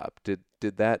shortstop. Did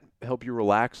that help you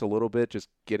relax a little bit, just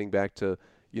getting back to,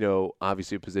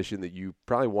 obviously a position that you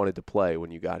probably wanted to play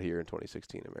when you got here in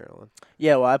 2016 in Maryland?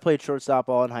 Yeah, well, I played shortstop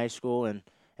all in high school, and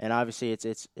obviously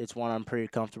it's one I'm pretty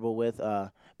comfortable with.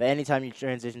 But anytime you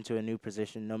transition to a new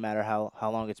position, no matter how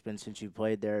long it's been since you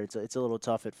played there, it's a little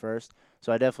tough at first.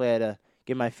 So I definitely had to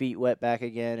get my feet wet back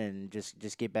again and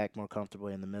just get back more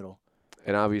comfortably in the middle.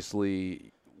 And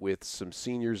obviously with some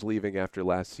seniors leaving after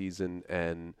last season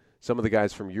and some of the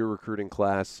guys from your recruiting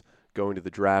class going to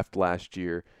the draft last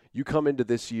year, you come into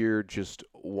this year just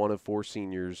one of 4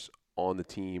 seniors on the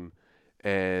team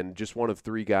and just one of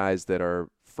 3 guys that are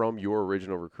from your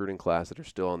original recruiting class that are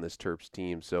still on this Terps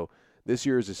team. So this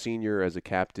year as a senior, as a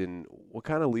captain, what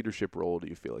kind of leadership role do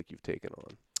you feel like you've taken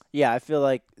on? Yeah, I feel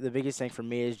like the biggest thing for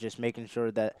me is just making sure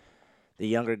that the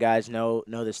younger guys know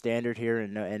the standard here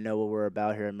and know what we're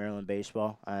about here at Maryland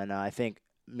baseball. And I think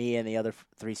me and the other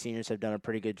 3 seniors have done a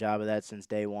pretty good job of that since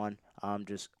day one.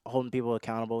 Just holding people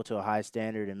accountable to a high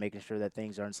standard and making sure that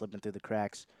things aren't slipping through the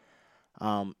cracks.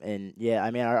 And yeah,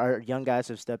 I mean, our young guys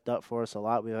have stepped up for us a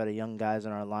lot. We've had a young guys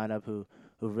in our lineup who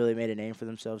really made a name for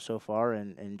themselves so far,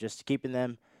 and just keeping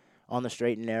them on the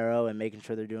straight and narrow and making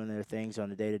sure they're doing their things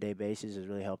on a day-to-day basis has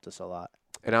really helped us a lot.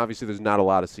 And obviously there's not a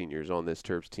lot of seniors on this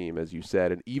Terps team, as you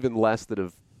said, and even less that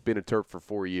have been a Terp for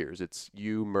 4 years. It's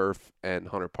you, Murph, and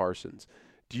Hunter Parsons.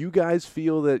 Do you guys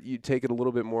feel that you take it a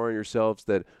little bit more on yourselves,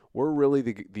 that we're really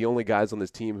the only guys on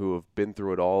this team who have been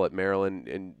through it all at Maryland?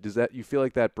 And does that, you feel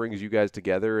like that brings you guys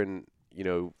together and,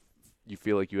 you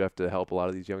feel like you have to help a lot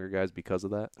of these younger guys because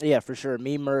of that? Yeah, for sure.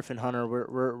 Me, Murph, and Hunter,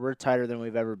 we're tighter than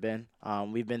we've ever been.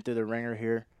 We've been through the ringer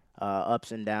here,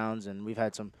 ups and downs, and we've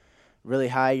had some really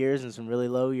high years and some really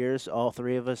low years, all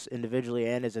 3 of us individually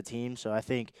and as a team. So I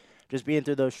think just being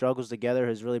through those struggles together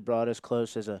has really brought us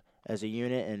close as a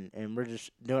unit, and we're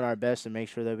just doing our best to make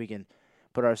sure that we can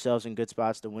put ourselves in good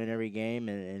spots to win every game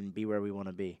and be where we want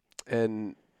to be.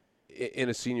 And in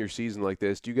a senior season like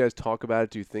this, do you guys talk about it?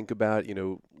 Do you think about,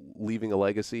 leaving a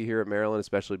legacy here at Maryland,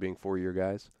 especially being 4-year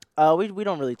guys? We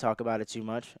don't really talk about it too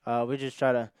much. We just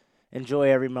try to enjoy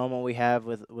every moment we have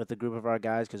with a group of our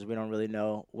guys because we don't really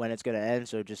know when it's going to end.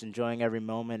 So just enjoying every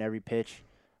moment, every pitch.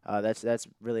 That's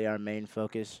really our main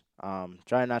focus.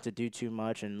 Trying not to do too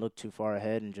much and look too far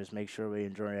ahead and just make sure we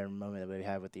enjoy every moment that we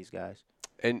have with these guys.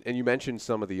 And you mentioned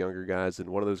some of the younger guys, and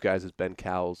one of those guys is Ben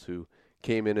Cowles, who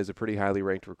came in as a pretty highly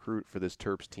ranked recruit for this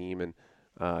Terps team, and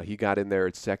he got in there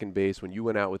at second base. When you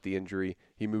went out with the injury,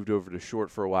 he moved over to short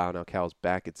for a while. Now Cowles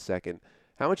back at second.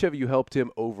 How much have you helped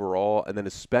him overall, and then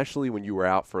especially when you were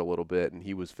out for a little bit and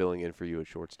he was filling in for you at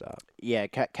shortstop? Yeah,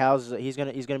 Cowles, he's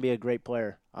gonna be a great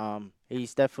player. He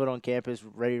stepped foot on campus,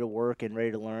 ready to work and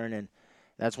ready to learn, and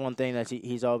that's one thing that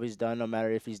he's always done. No matter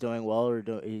if he's doing well or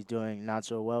he's doing not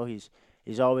so well, he's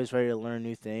always ready to learn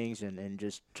new things and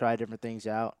just try different things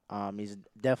out. He's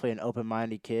definitely an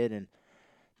open-minded kid, and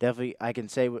definitely I can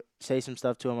say some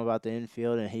stuff to him about the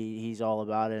infield, and he's all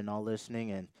about it and all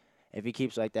listening. And if he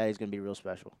keeps like that, he's going to be real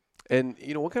special. And,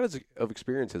 what kind of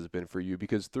experience has it been for you?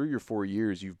 Because through your 4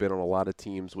 years, you've been on a lot of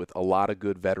teams with a lot of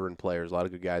good veteran players, a lot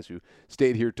of good guys who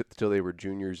stayed here till they were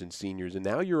juniors and seniors. And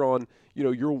now you're on,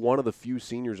 you're one of the few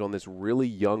seniors on this really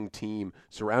young team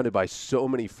surrounded by so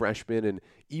many freshmen and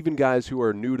even guys who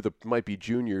are might be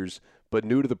juniors, but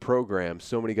new to the program.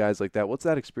 So many guys like that. What's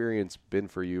that experience been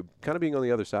for you, kind of being on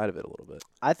the other side of it a little bit?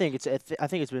 I think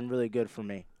it's been really good for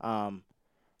me.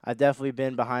 I've definitely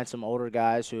been behind some older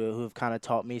guys who've kind of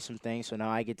taught me some things, so now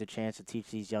I get the chance to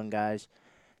teach these young guys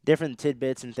different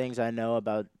tidbits and things I know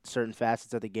about certain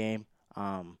facets of the game.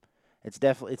 It's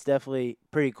definitely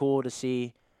pretty cool to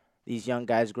see these young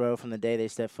guys grow from the day they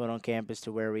step foot on campus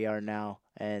to where we are now,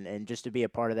 and just to be a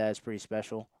part of that is pretty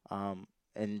special.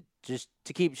 And just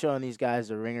to keep showing these guys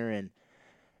the ringer and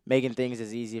making things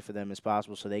as easy for them as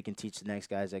possible so they can teach the next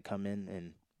guys that come in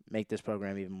and make this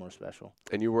program even more special.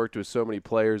 And you worked with so many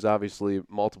players, obviously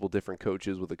multiple different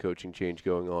coaches with a coaching change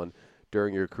going on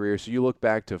during your career. So you look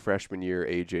back to freshman year,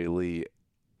 A.J. Lee.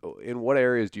 In what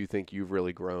areas do you think you've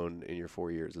really grown in your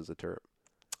 4 years as a Terp?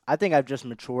 I think I've just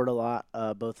matured a lot,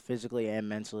 both physically and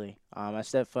mentally. I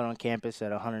stepped foot on campus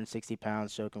at 160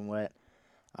 pounds, soaking wet.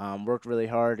 Worked really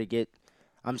hard to get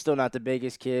 – I'm still not the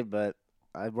biggest kid, but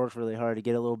I worked really hard to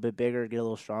get a little bit bigger, get a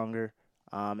little stronger.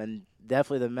 And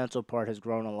definitely the mental part has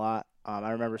grown a lot.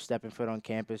 I remember stepping foot on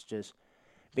campus, just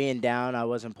being down. I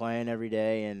wasn't playing every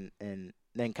day, and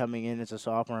then coming in as a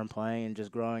sophomore and playing and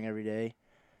just growing every day.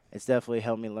 It's definitely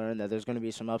helped me learn that there's going to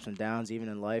be some ups and downs even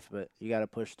in life, but you got to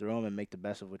push through them and make the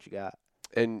best of what you got.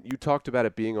 And you talked about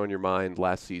it being on your mind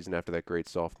last season after that great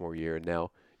sophomore year, and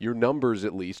now your numbers,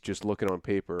 at least just looking on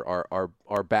paper,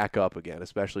 are back up again,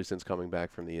 especially since coming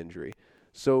back from the injury.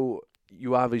 So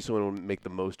you obviously want to make the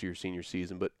most of your senior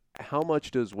season, but how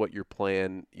much does what you're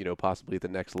playing, possibly at the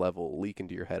next level, leak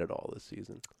into your head at all this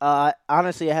season?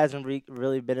 Honestly, it hasn't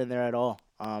really been in there at all.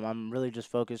 I'm really just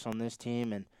focused on this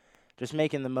team and just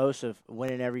making the most of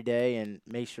winning every day and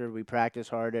make sure we practice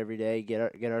hard every day,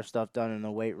 get our stuff done in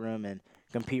the weight room, and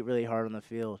compete really hard on the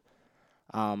field.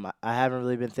 I haven't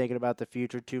really been thinking about the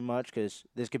future too much because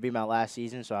this could be my last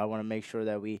season, so I want to make sure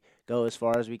that we go as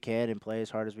far as we can and play as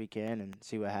hard as we can and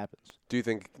see what happens. Do you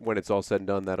think when it's all said and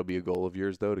done, that'll be a goal of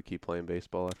yours, though, to keep playing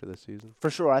baseball after this season? For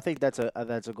sure. I think that's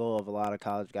a goal of a lot of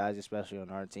college guys, especially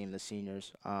on our team, the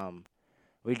seniors.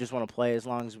 We just want to play as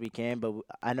long as we can, but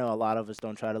I know a lot of us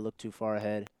don't try to look too far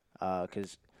ahead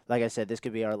because, like I said, this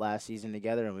could be our last season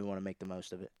together, and we want to make the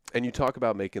most of it. And you talk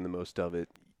about making the most of it.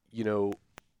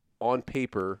 On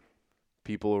paper,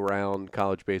 people around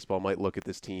college baseball might look at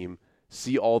this team,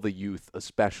 see all the youth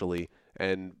especially,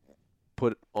 and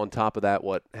put on top of that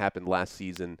what happened last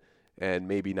season and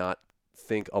maybe not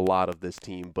think a lot of this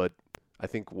team. But I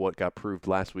think what got proved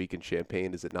last week in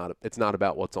Champaign is it's not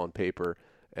about what's on paper.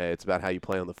 It's about how you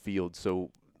play on the field.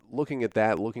 So looking at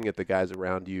that, looking at the guys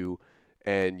around you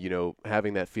and,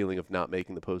 having that feeling of not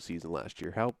making the postseason last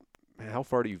year, how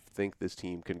far do you think this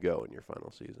team can go in your final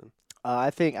season?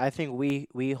 I think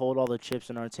we hold all the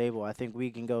chips on our table. I think we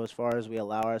can go as far as we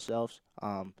allow ourselves.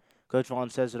 Coach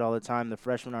Vaughn says it all the time. The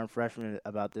freshmen aren't freshmen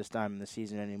about this time in the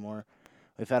season anymore.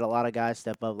 We've had a lot of guys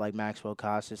step up like Maxwell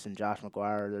Costas and Josh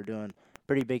McGuire. They're doing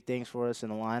pretty big things for us in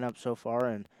the lineup so far,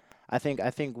 and I think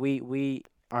we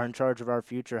are in charge of our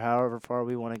future. However far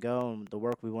we want to go and the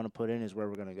work we want to put in is where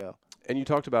we're going to go. And you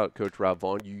talked about Coach Rob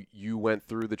Vaughn. You went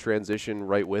through the transition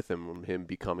right with him, from him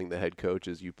becoming the head coach,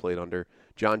 as you played under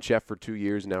John Sheff for 2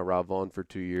 years, now Rob Vaughn for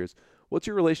 2 years. What's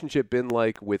your relationship been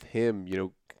like with him,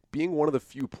 being one of the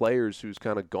few players who's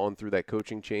kind of gone through that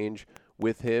coaching change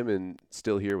with him and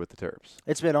still here with the Terps?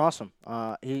 It's been awesome.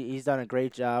 He's done a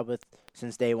great job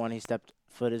since day one. He stepped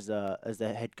foot as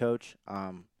the head coach.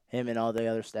 Him and all the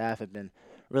other staff have been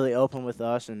really open with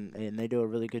us, and they do a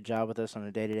really good job with us on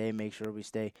a day-to-day, make sure we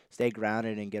stay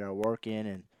grounded and get our work in,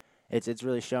 and it's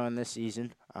really showing this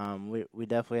season. We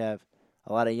definitely have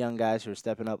a lot of young guys who are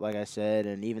stepping up, like I said,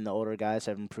 and even the older guys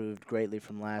have improved greatly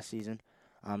from last season.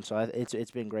 So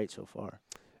it's been great so far.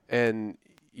 And,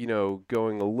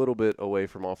 going a little bit away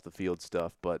from off the field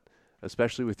stuff, but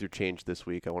especially with your change this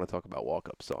week, I want to talk about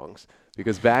walk-up songs.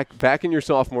 Because back in your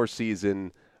sophomore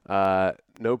season,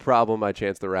 No Problem by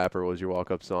Chance the Rapper was your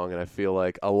walk-up song, and I feel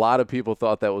like a lot of people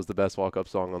thought that was the best walk-up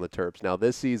song on the Terps. Now,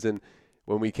 this season,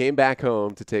 when we came back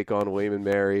home to take on William and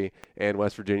Mary and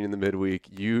West Virginia in the midweek,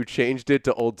 you changed it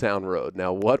to Old Town Road.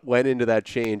 Now, what went into that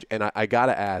change? And I got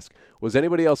to ask, was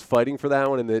anybody else fighting for that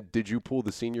one, and did you pull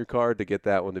the senior card to get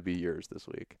that one to be yours this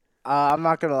week? I'm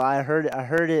not going to lie. I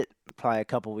heard it probably a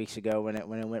couple weeks ago when it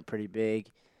went pretty big.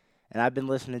 And I've been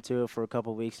listening to it for a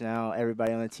couple of weeks now.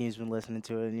 Everybody on the team's been listening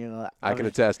to it. And, I can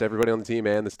attest. Everybody on the team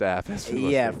and the staff has been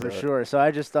listening. Yeah, for sure. So I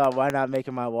just thought, why not make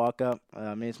it my walk-up?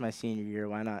 It's my senior year.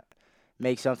 Why not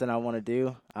make something I want to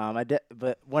do?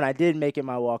 But when I did make it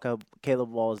my walk-up, Caleb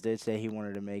Walls did say he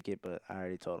wanted to make it, but I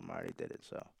already told him I already did it.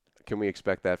 So can we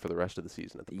expect that for the rest of the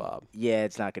season at the Bob? Yeah,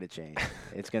 it's not going to change.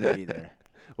 It's going to be there.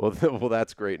 Well,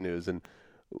 that's great news. And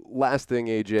last thing,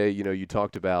 AJ, you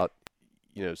talked about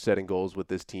setting goals with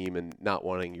this team and not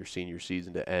wanting your senior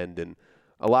season to end. And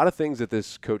a lot of things that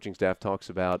this coaching staff talks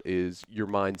about is your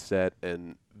mindset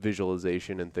and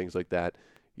visualization and things like that.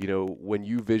 When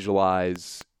you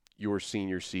visualize your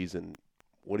senior season,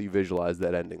 what do you visualize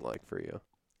that ending like for you?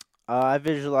 I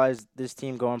visualize this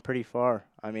team going pretty far.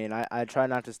 I mean, I try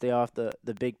not to stay off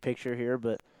the big picture here,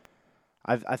 but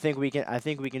I think we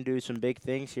can do some big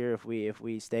things here if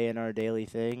we stay in our daily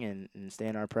thing and stay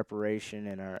in our preparation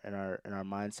and our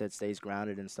mindset stays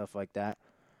grounded and stuff like that.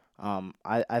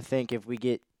 I think if we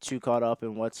get too caught up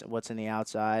in what's in the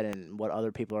outside and what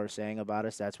other people are saying about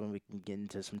us, that's when we can get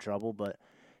into some trouble. But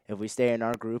if we stay in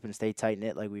our group and stay tight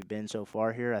knit like we've been so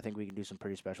far here, I think we can do some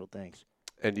pretty special things.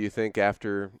 And do you think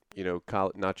after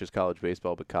not just college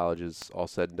baseball but college is all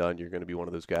said and done, you're going to be one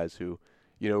of those guys who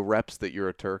reps that you're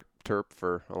a Terp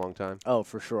for a long time? Oh,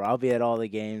 for sure. I'll be at all the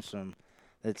games from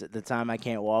the time I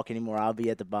can't walk anymore. I'll be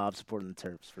at the Bob supporting the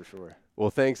Terps for sure. Well,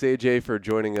 thanks, AJ, for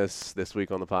joining us this week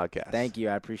on the podcast. Thank you.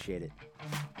 I appreciate it.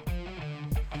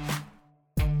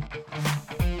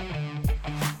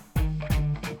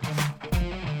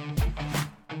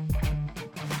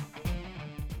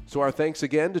 So our thanks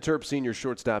again to Terp senior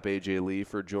shortstop AJ Lee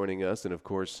for joining us. And, of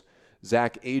course,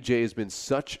 Zach, AJ has been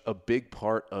such a big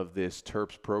part of this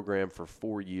Terps program for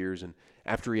 4 years. And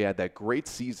after he had that great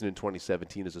season in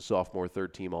 2017 as a sophomore,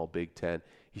 third team All Big Ten,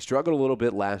 he struggled a little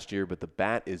bit last year, but the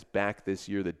bat is back this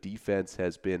year. The defense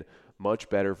has been much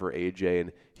better for AJ,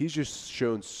 and he's just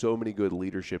shown so many good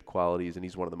leadership qualities, and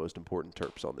he's one of the most important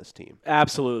Terps on this team.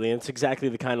 Absolutely, and it's exactly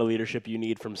the kind of leadership you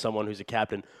need from someone who's a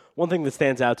captain. One thing that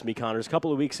stands out to me, Connor, is a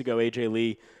couple of weeks ago, AJ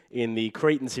Lee, in the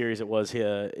Creighton series it was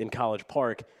in College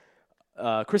Park,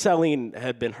 Chris Alleen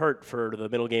had been hurt for the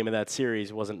middle game of that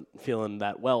series, wasn't feeling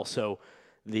that well, so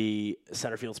the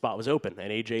center field spot was open,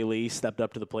 and A.J. Lee stepped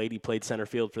up to the plate. He played center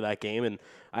field for that game, and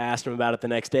I asked him about it the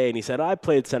next day, and he said, I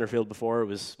played center field before. It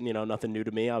was, nothing new to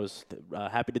me. I was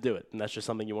happy to do it, and that's just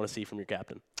something you want to see from your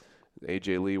captain.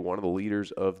 A.J. Lee, one of the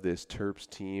leaders of this Terps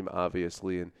team,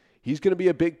 obviously, and he's going to be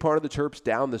a big part of the Terps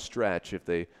down the stretch if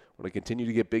they want to continue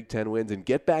to get Big Ten wins and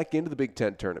get back into the Big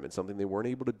Ten tournament, something they weren't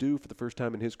able to do for the first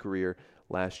time in his career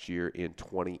last year in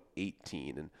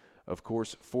 2018. And, of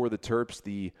course, for the Terps,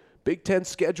 the Big Ten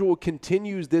schedule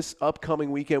continues this upcoming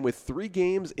weekend with 3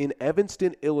 games in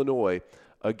Evanston, Illinois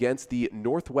against the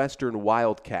Northwestern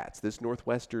Wildcats. This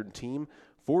Northwestern team,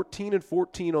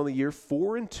 14-14 on the year,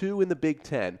 4-2 in the Big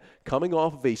Ten, coming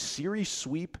off of a series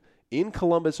sweep in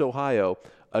Columbus, Ohio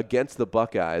against the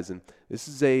Buckeyes. And this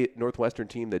is a Northwestern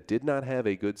team that did not have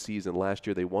a good season last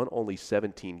year. They won only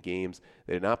 17 games.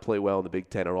 They did not play well in the Big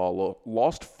Ten at all.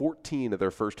 Lost 14 of their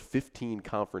first 15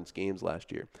 conference games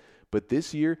last year. But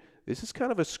this year, this is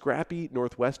kind of a scrappy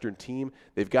Northwestern team.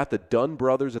 They've got the Dunn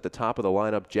brothers at the top of the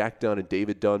lineup, Jack Dunn and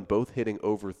David Dunn, both hitting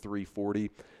over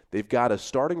 340. They've got a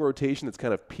starting rotation that's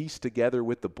kind of pieced together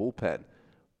with the bullpen.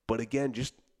 But again,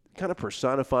 just kind of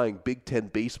personifying Big Ten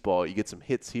baseball. You get some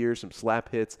hits here, some slap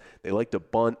hits. They like to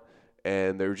bunt.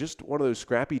 and they're just one of those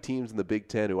scrappy teams in the Big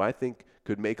Ten who I think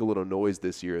could make a little noise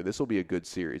this year. This will be a good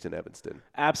series in Evanston.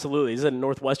 Absolutely. This is a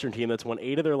Northwestern team that's won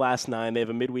 8 of their last 9. They have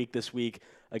a midweek this week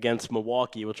against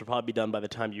Milwaukee, which will probably be done by the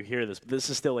time you hear this. But this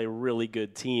is still a really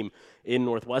good team in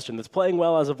Northwestern that's playing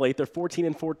well as of late. They're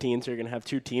 14-14, so you're going to have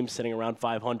two teams sitting around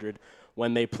 500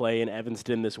 when they play in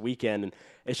Evanston this weekend. And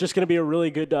it's just going to be a really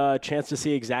good chance to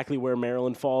see exactly where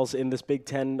Maryland falls in this Big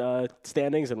Ten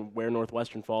standings and where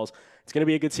Northwestern falls. It's going to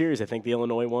be a good series. I think the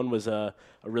Illinois one was a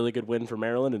really good win for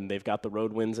Maryland, and they've got the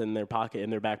road wins in their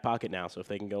back pocket now. So if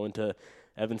they can go into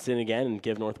Evanston again and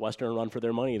give Northwestern a run for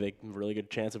their money, they have a really good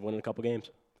chance of winning a couple games.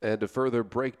 And to further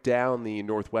break down the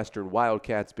Northwestern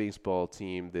Wildcats baseball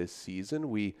team this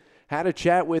season, we had a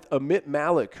chat with Amit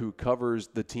Malik, who covers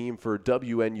the team for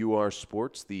WNUR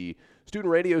Sports, the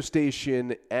student radio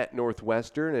station at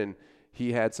Northwestern, and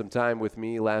he had some time with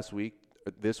me this week,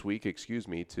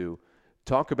 to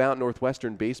talk about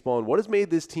Northwestern baseball and what has made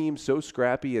this team so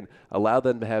scrappy and allowed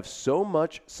them to have so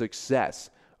much success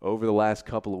over the last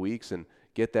couple of weeks and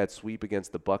get that sweep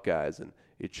against the Buckeyes. And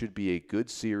it should be a good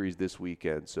series this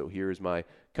weekend. So here's my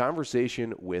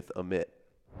conversation with Amit.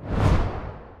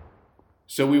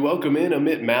 So we welcome in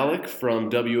Amit Malik from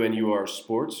WNUR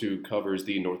Sports, who covers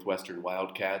the Northwestern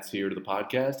Wildcats here to the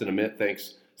podcast. And Amit,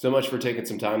 thanks so much for taking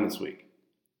some time this week.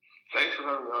 Thanks for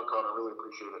having me on, Connor. I really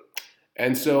appreciate it.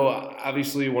 And so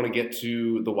obviously you want to get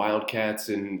to the Wildcats,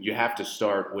 and you have to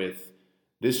start with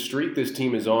this streak this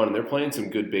team is on, and they're playing some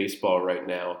good baseball right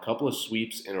now. A couple of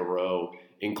sweeps in a row,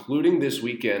 including this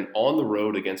weekend on the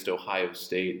road against Ohio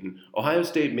State. And Ohio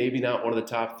State maybe not one of the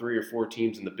top 3 or 4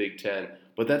 teams in the Big Ten,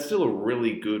 but that's still a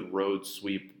really good road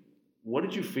sweep. What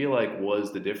did you feel like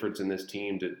was the difference in this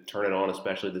team to turn it on,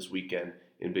 especially this weekend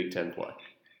in Big Ten play?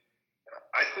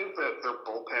 I think that their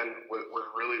bullpen was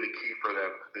really the key for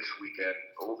them this weekend.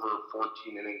 Over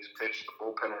 14 innings pitched, the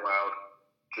bullpen allowed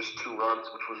just 2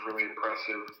 runs, which was really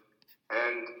impressive.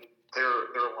 And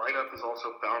their lineup has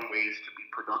also found ways to be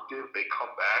productive. They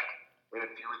come back in a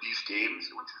few of these games,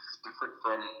 which is different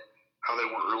from how they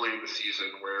were earlier in the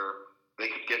season, where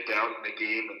they could get down in the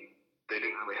game and they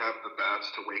didn't really have the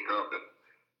bats to wake up. And,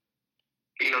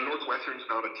 Northwestern's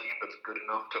not a team that's good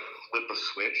enough to flip a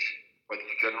switch. Like,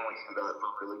 you generally see that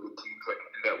for really good teams that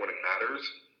can do that when it matters.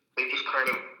 They've just kind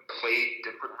of played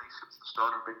differently since the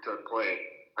start of Big Ten play.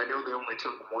 I know they only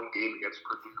took 1 game against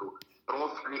Purdue, but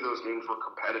all 3 of those games were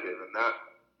competitive, and that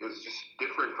is just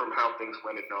different from how things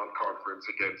went in non-conference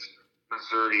against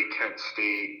Missouri, Kent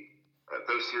State.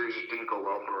 Those series just didn't go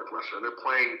well for Northwestern. They're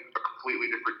playing a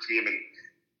completely different team, and,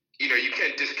 you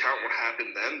can't discount what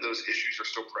happened then. Those issues are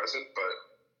still present, but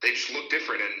they just look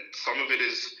different, and some of it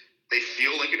is they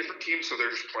feel like a different team, so they're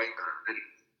just playing better. And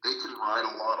they can ride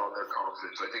a lot on their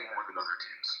confidence, I think, more than other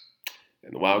teams.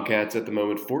 And the Wildcats at the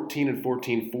moment,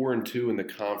 14-14, 4-2 in the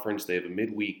conference. They have a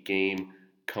midweek game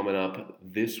coming up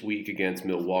this week against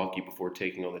Milwaukee before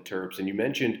taking on the Terps. And you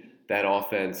mentioned that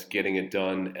offense getting it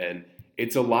done, and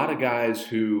it's a lot of guys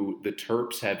who the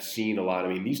Terps have seen a lot. I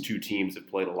mean, these two teams have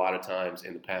played a lot of times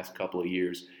in the past couple of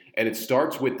years. And it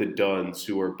starts with the Dunns,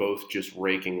 who are both just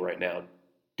raking right now.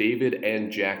 David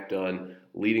and Jack Dunn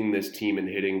leading this team in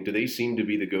hitting. Do they seem to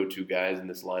be the go-to guys in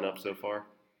this lineup so far?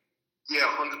 Yeah,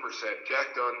 100%. Jack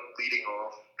Dunn leading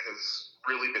off has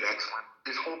really been excellent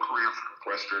his whole career for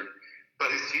Northwestern.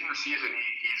 But his senior season,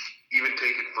 he's even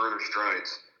taken further strides.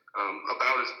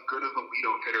 About as good of a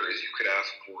leadoff hitter as you could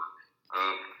ask for.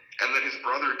 And then his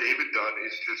brother, David Dunn,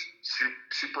 is just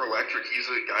super electric. He's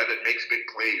a guy that makes big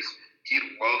plays. He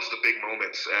loves the big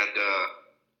moments. And,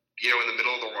 in the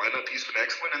middle of the lineup, he's been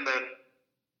excellent. And then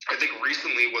I think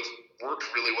recently what's worked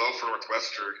really well for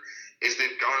Northwestern is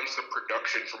they've gotten some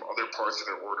production from other parts of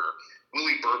their order.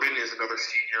 Willie Bourbon is another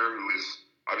senior who has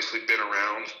obviously been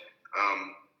around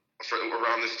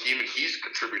this team, and he's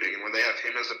contributing. And when they have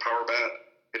him as a power bat,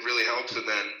 it really helps. And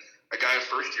then a guy of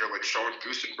first year like Sean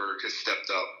Gusenberg has stepped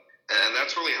up, and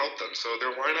that's really helped them. So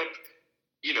their lineup,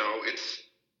 it's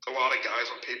a lot of guys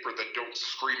on paper that don't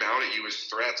scream out at you as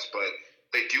threats, but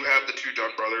they do have the 2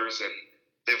 Dunn brothers, and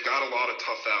they've got a lot of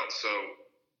tough outs. So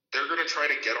they're going to try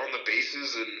to get on the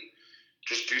bases and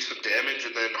just do some damage,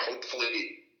 and then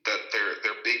hopefully that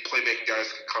their big playmaking guys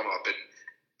can come up. And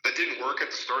that didn't work at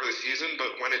the start of the season,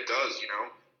 but when it does,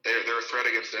 they're a threat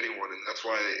against anyone, and that's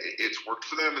why it's worked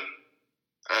for them. And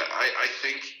I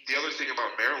think the other thing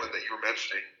about Maryland that you were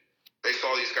mentioning, they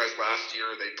saw these guys last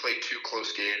year. They played 2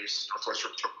 close games.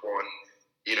 Northwestern took 1.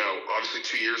 Obviously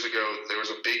 2 years ago, there was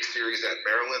a big series at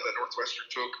Maryland that Northwestern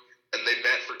took, and they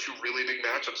met for 2 really big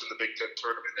matchups in the Big Ten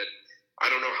tournament. And I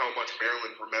don't know how much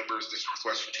Maryland remembers this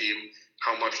Northwestern team,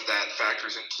 how much that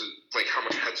factors into how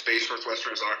much headspace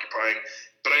Northwestern is occupying.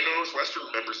 But I know Northwestern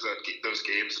remembers those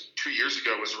games. 2 years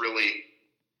ago was really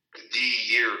the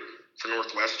year for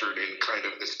Northwestern in kind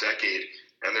of this decade,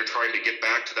 and they're trying to get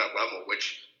back to that level,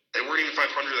 which they weren't even 500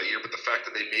 that year, but the fact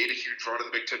that they made a huge run in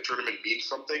the Big Ten tournament means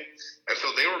something. And so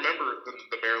they remember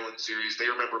the Maryland series. They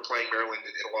remember playing Maryland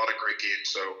in a lot of great games.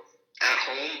 So at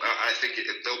home, I think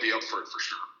they'll be up for it for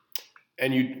sure.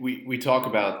 And we talk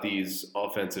about these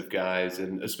offensive guys,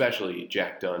 and especially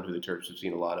Jack Dunn, who the Terps have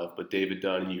seen a lot of, but David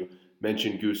Dunn, and you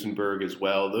mentioned Goosenberg as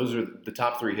well. Those are the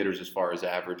top three hitters as far as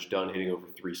average. Dunn hitting over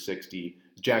 360,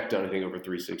 Jack Dunn hitting over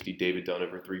 360, David Dunn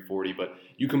over 340. But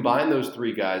you combine those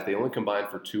three guys, they only combined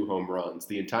for 2 home runs.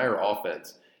 The entire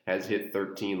offense has hit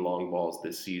 13 long balls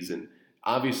this season.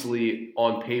 Obviously,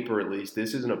 on paper at least,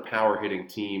 this isn't a power-hitting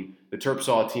team. The Terps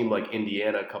saw a team like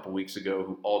Indiana a couple weeks ago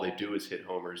who all they do is hit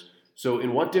homers. So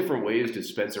in what different ways does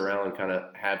Spencer Allen kind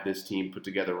of have this team put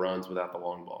together runs without the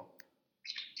long ball?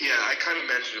 Yeah, I kind of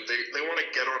mentioned it. They want to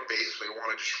get on base. They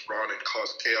want to just run and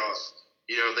cause chaos.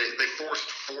 You know, they forced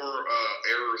 4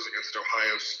 errors against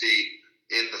Ohio State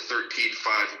in the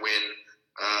 13-5 win.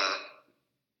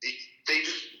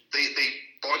 They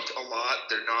bunt a lot.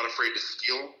 They're not afraid to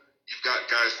steal. You've got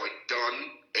guys like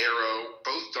Dunn, Arrow,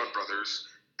 both Dunn brothers,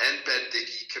 and Ben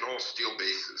Dickey can all steal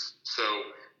bases. So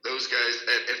those guys,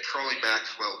 and Charlie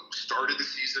Maxwell, who started the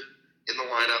season in the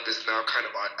lineup, is now kind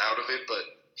of out of it, but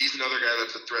he's another guy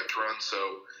that's a threat to run.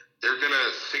 So they're going to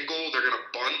single, they're going to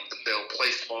bunt, and they'll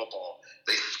play small ball.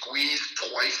 They squeeze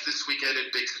twice this weekend in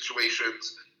big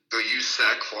situations. They'll use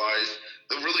sac flies.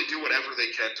 They'll really do whatever they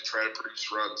can to try to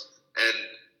produce runs. And,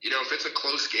 you know, if it's a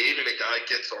close game and a guy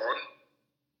gets on,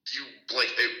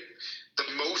 the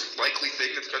most likely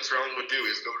thing that Spencer Allen would do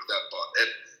is go to that bunt.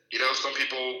 And, you know, some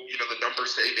people, you know, the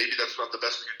numbers say maybe that's not the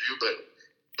best thing to do, but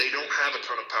they don't have a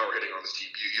ton of power hitting on this team.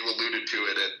 You alluded to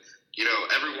it. And, you know,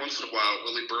 every once in a while,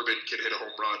 Willie Bourbon can hit a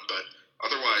home run, but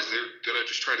otherwise they're going to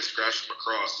just try to scratch them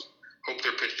across and hope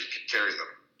their pitching can carry them.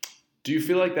 Do you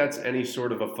feel like that's any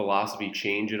sort of a philosophy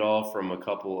change at all from a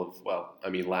couple of,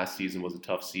 last season was a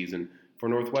tough season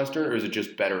for Northwestern, or is it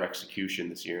just better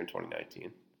execution this year in 2019?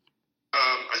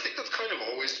 I think that's kind of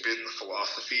always been the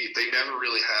philosophy. They never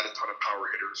really had a ton of power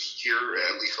hitters here,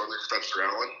 at least under Spencer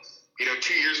Allen. You know,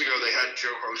 2 years ago they had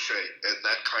Joe Hoche, and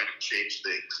that kind of changed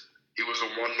things. He was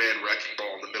a one-man wrecking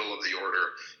ball in the middle of the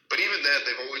order. But even then,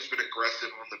 they've always been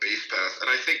aggressive on the base pass. And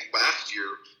I think last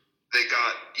year they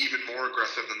got even more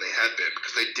aggressive than they had been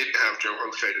because they didn't have Joe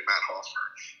Hoche and Matt Hoffer.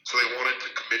 So they wanted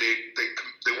to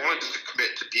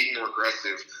commit to being more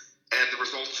aggressive, and the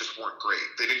results just weren't great.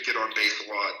 They didn't get on base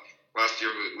a lot. Last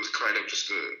year it was kind of just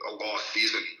a lost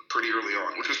season pretty early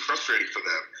on, which was frustrating for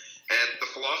them. And the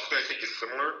philosophy, I think, is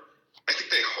similar. I think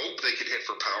they hope they can hit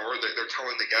for power. They're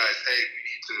telling the guys, hey, we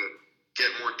need to get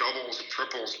more doubles and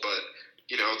triples, but,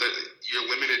 you know,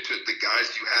 you're limited to the guys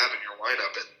you have in your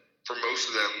lineup. And for most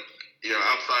of them, you know,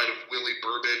 outside of Willie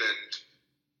Bourbon and,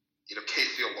 you know,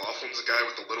 Casey O'Loughlin's a guy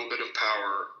with a little bit of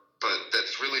power, but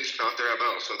that's really just not their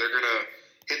MO. So they're going to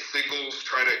hit singles,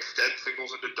 try to extend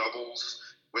singles into doubles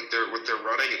with their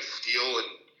running and steal and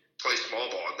play small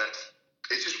ball. And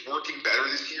it's just working better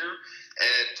this year.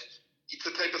 And it's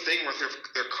the type of thing where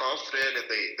they're confident and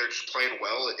they're just playing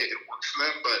well. It works for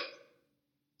them, but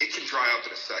it can dry up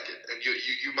in a second. And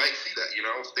you might see that, you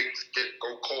know, if things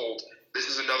go cold.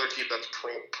 This is another team that's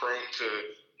prone to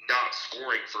not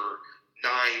scoring for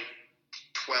 9,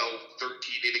 12, 13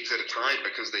 innings at a time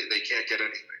because they can't get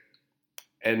anything.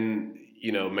 And,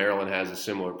 you know, Maryland has a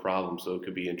similar problem, so it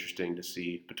could be interesting to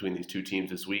see between these two teams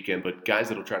this weekend. But guys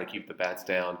that'll try to keep the bats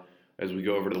down as we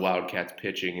go over to the Wildcats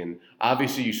pitching. And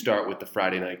obviously you start with the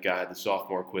Friday night guy, the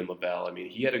sophomore Quinn Lavelle. I mean,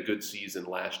 he had a good season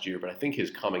last year, but I think his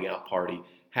coming out party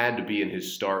had to be in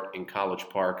his start in College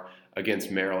Park against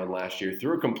Maryland last year.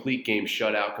 Threw a complete game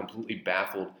shutout, completely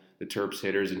baffled the Terps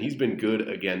hitters, and he's been good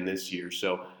again this year.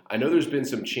 So I know there's been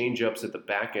some change-ups at the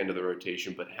back end of the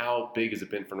rotation, but how big has it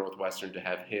been for Northwestern to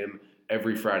have him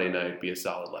every Friday night be a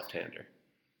solid left-hander?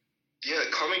 Yeah,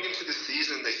 coming into the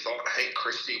season, they thought Hank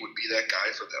Christie would be that guy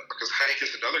for them because Hank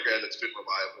is another guy that's been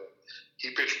reliable.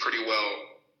 He pitched pretty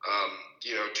well,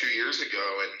 2 years ago,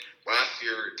 and last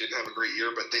year didn't have a great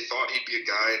year, but they thought he'd be a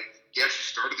guy. He actually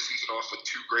started the season off with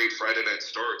 2 great Friday night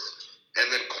starts, and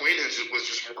then Quinn was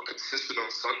just more consistent on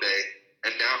Sunday,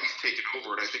 and now he's taken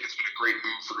over, and I think it's been a great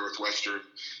move for Northwestern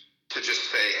to just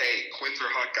say, hey, Quinn's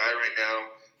our hot guy right now.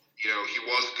 You know, he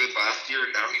was good last year,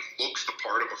 and now he looks the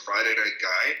part of a Friday night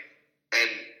guy. And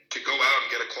to go out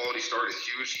and get a quality start is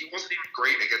huge. He wasn't even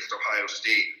great against Ohio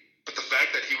State, but the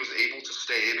fact that he was able to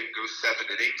stay in and go 7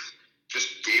 innings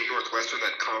just gave Northwestern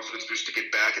that confidence boost to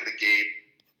get back in the game,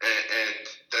 and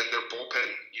then their bullpen,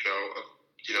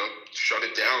 shut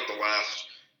it down the last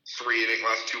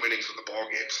two innings of the ball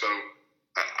game. So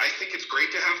I think it's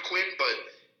great to have Quinn, but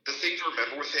the thing to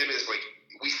remember with him is, like,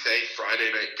 we say Friday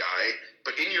night guy,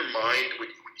 but in your mind, when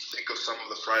you think of some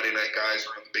of the Friday night guys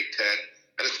around the Big Ten,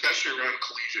 and especially around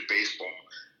collegiate baseball,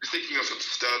 you're thinking of some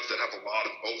studs that have a lot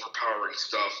of overpowering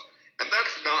stuff. And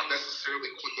that's not necessarily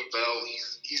Quinn Lavelle.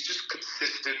 He's just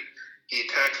consistent. He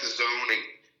attacks the zone, and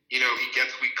he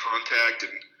gets weak contact,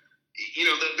 and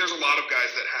there's a lot of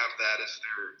guys that have that as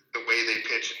the way they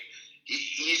pitch.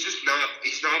 He's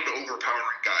not an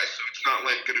overpowering guy. So it's not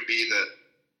like going to be that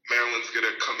Maryland's going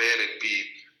to come in and be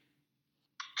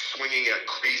swinging at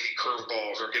crazy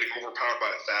curveballs or getting overpowered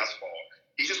by a fastball.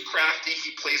 He's just crafty.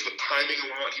 He plays with timing a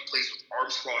lot. He plays with arm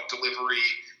slot delivery,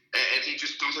 and he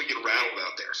just doesn't get rattled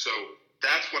out there. So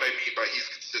that's what I mean by he's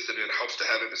consistent, and it helps to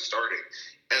have him as starting.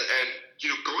 And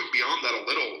going beyond that a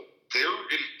little, they're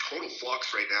in total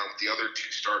flux right now with the other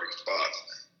two starting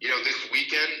spots. This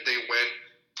weekend they went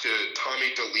to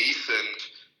Tommy DeLeese and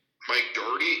Mike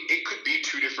Doherty. It could be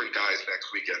two different guys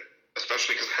next weekend,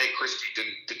 especially because Hank Christie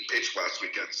didn't pitch last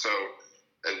weekend. So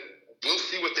we'll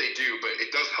see what they do, but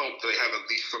it does help that they have at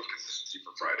least some consistency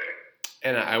for Friday.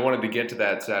 And I wanted to get to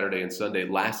that Saturday and Sunday.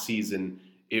 Last season,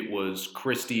 it was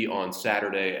Christie on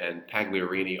Saturday and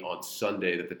Pagliarini on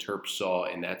Sunday that the Terps saw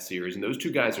in that series. And those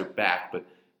two guys are back, but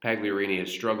Pagliarini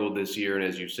has struggled this year. And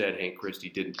as you said, Hank Christie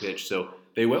didn't pitch. So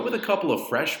they went with a couple of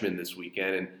freshmen this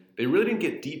weekend, and they really didn't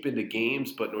get deep into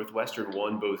games, but Northwestern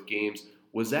won both games.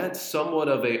 Was that somewhat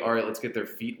of all right, let's get their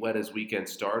feet wet as weekend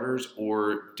starters,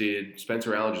 or did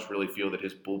Spencer Allen just really feel that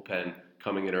his bullpen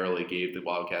coming in early gave the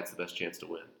Wildcats the best chance to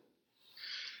win?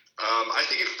 I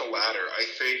think it's the latter. I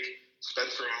think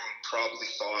Spencer Allen probably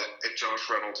thought, and Josh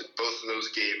Reynolds in both of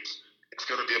those games, it's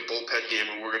going to be a bullpen game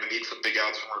and we're going to need some big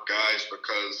outs from our guys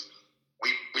because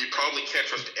we probably can't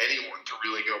trust anyone to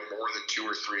really go more than 2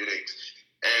 or 3 innings.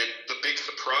 And the big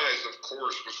surprise, of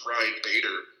course, was Ryan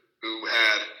Bader, who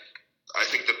had, I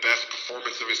think, the best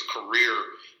performance of his career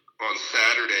on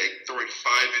Saturday, throwing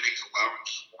 5 innings, allowing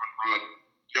just 1 run.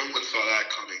 No one saw that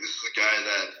coming. This is a guy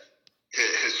that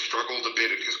has struggled a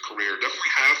bit in his career.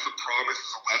 Definitely has some promise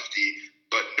as a lefty,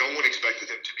 but no one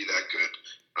expected him to be that good.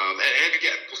 And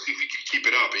again, we'll see if he can keep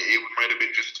it up. It might have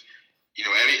been just,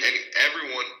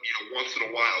 everyone, once in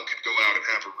a while could go out and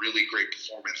have a really great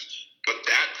performance. But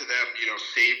that to them,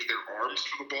 saved their arms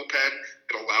for the bullpen.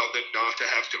 It allowed them not to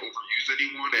have to overuse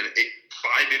anyone. And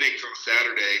 5 innings on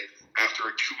Saturday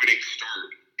after a 2-inning start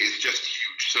is just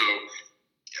huge. So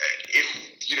if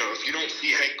you don't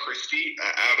see Hank Christie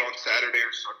out on Saturday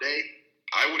or Sunday,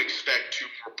 I would expect 2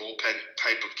 more bullpen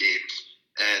type of games.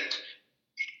 And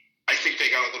I think they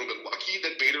got a little bit lucky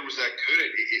that Bader was that good.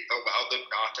 It allowed them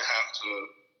not to have to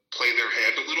play their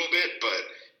hand a little bit, but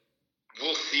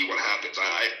we'll see what happens.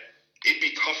 It'd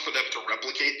be tough for them to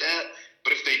replicate that,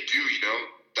 but if they do,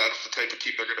 that's the type of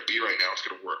team they're going to be right now. It's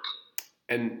going to work.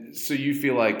 And so you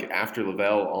feel like after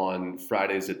Lavelle on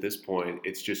Fridays at this point,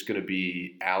 it's just going to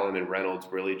be Allen and Reynolds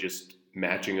really just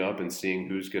matching up and seeing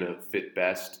who's going to fit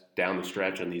best down the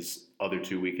stretch on these other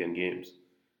 2 weekend games?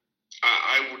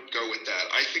 I would go with that.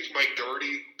 I think Mike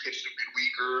Doherty pitched a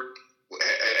midweeker,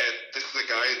 and this is a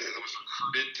guy that was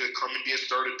recruited to come and be a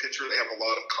starting pitcher. They have a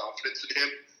lot of confidence in him.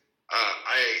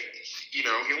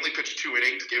 He only pitched 2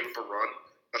 innings, gave up a run.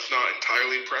 That's not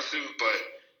entirely impressive, but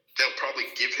they'll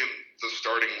probably give him the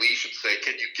starting leash and say,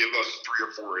 can you give us 3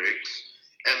 or 4 innings?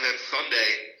 And then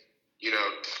Sunday,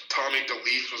 Tommy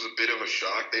DeLeese was a bit of a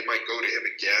shock. They might go to him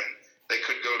again. They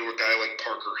could go to a guy like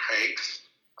Parker Hanks.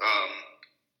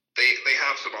 They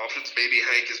have some options. Maybe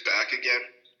Hank is back again.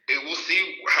 We'll see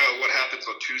what happens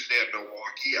on Tuesday at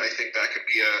Milwaukee. I think that could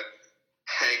be a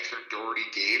Hank or Doherty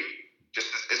game.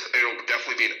 It'll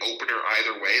definitely be an opener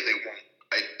either way.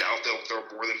 I doubt they'll throw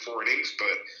more than 4 innings,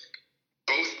 but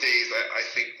both days I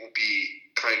think will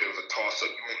be kind of a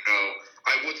toss-up. You won't know.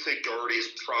 I would say Doherty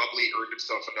has probably earned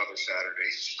himself another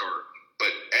Saturday start,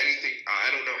 but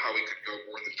I don't know how he could go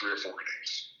more than 3 or 4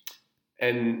 innings.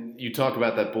 And you talk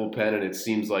about that bullpen, and it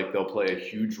seems like they'll play a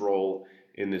huge role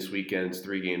in this weekend's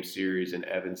 3-game series in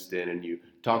Evanston. And you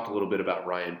talked a little bit about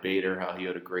Ryan Bader, how he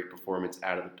had a great performance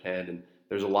out of the pen. And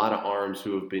there's a lot of arms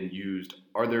who have been used.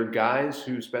 Are there guys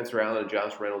who Spencer Allen and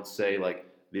Josh Reynolds say, like,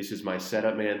 this is my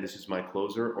setup man, this is my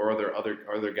closer? Or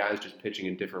are there guys just pitching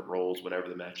in different roles whenever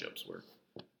the matchups work?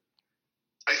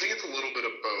 I think it's a little bit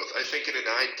of both. I think in an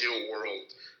ideal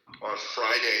world, on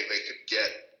Friday they could get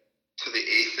to the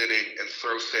 8th inning and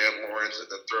throw Sam Lawrence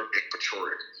and then throw Nick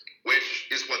Pachorik,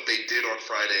 which is what they did on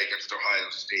Friday against Ohio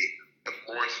State. And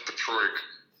Lawrence and Pachorik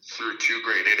through 2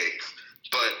 great innings.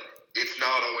 But it's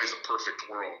not always a perfect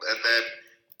world. And then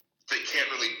they can't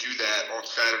really do that on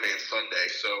Saturday and Sunday.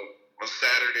 So on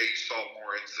Saturday you saw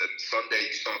Lawrence, and Sunday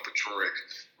you saw Paciorek.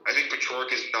 I think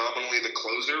Paciorek is nominally the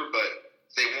closer, but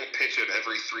they won't pitch him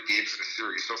every 3 games in a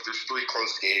series. So if there's 3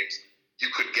 close games,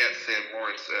 you could get Sam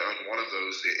Lawrence on one of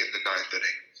those in the 9th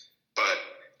inning. But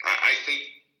I think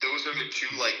those are the 2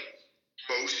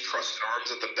 most trusted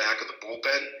arms at the back of the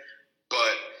bullpen.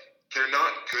 But they're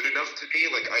not good enough to me.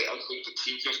 I think the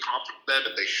team feels confident in them,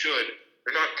 and they should.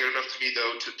 They're not good enough to me,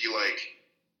 though, to be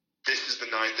this is the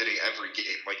 9th inning every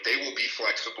game. They will be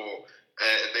flexible,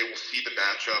 and they will see the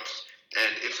matchups.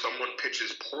 And if someone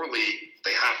pitches poorly,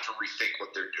 they have to rethink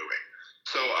what they're doing.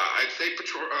 So I'd say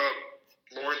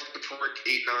Lawrence, Paciorek,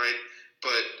 8-9.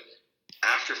 But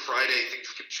after Friday,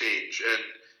 things could change. And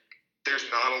there's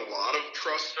not a lot of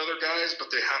trust in other guys,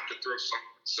 but they have to throw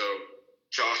someone. So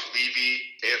Josh Levy,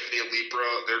 Anthony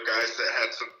Alibra, they're guys that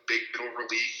had some big middle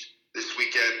relief this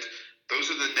weekend. Those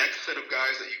are the next set of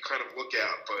guys that you kind of look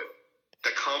at, but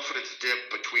the confidence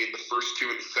dip between the first 2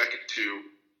 and the second 2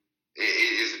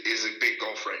 is a big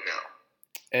gulf right now.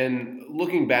 And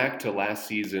looking back to last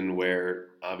season, where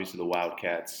obviously the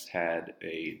Wildcats had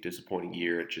a disappointing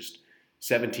year at just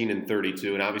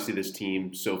 17-32, and obviously this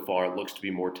team so far looks to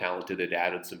be more talented. They've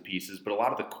added some pieces, but a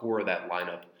lot of the core of that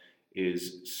lineup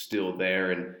is still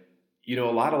there. And a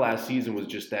lot of last season was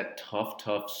just that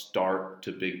tough start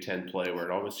to Big Ten play where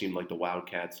it almost seemed like the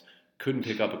Wildcats couldn't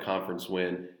pick up a conference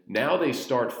win. Now they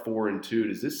start 4-2.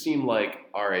 Does this seem like,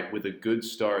 all right, with a good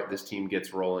start, this team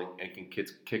gets rolling and can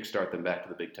kickstart them back to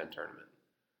the Big Ten tournament?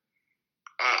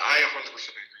 I 100%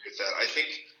 agree with that. I think,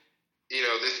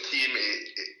 this team,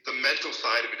 the mental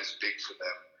side of it is big for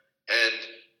them. And,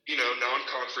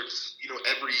 non-conference,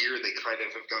 every year they kind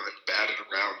of have gotten batted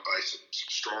around by some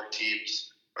strong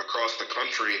teams across the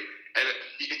country. And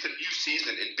it's a new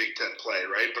season in Big Ten play,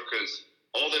 right? Because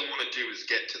all they want to do is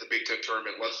get to the Big Ten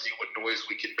tournament. Let's see what noise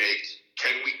we can make.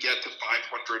 Can we get to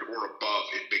 500 or above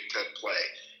in Big Ten play?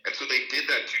 And so they did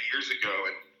that 2 years ago.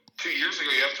 And 2 years ago,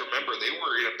 you have to remember, they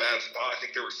were in a bad spot. I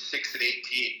think they were 6-18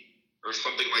 or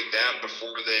something like that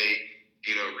before they,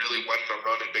 really went on a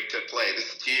run in Big Ten play.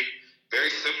 This team, very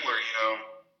similar,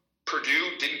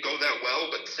 Purdue didn't go that well,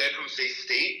 but San Jose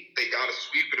State, they got a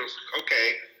sweep, and it was like, okay,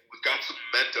 we've got some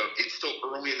momentum. It's still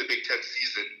early in the Big Ten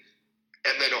season.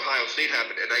 And then Ohio State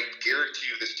happened, and I guarantee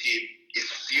you this team is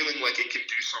feeling like it can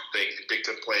do something in Big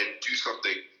Ten play and do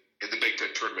something in the Big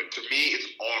Ten tournament. To me, it's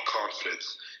all confidence.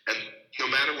 And no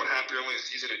matter what happened early in the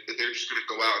season, they're just going to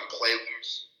go out and play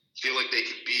loose, feel like they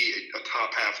can be a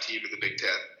top half team in the Big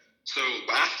Ten. So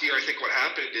last year, I think what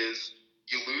happened is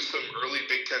you lose some early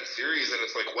Big Ten series, and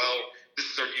it's like, well, this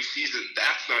is our new season.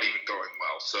 That's not even going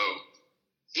well. So,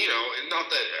 and not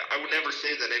that I would never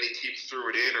say that any team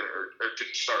threw it in or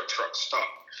didn't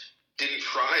didn't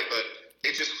try, but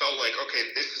it just felt like, okay,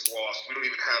 this is lost. We don't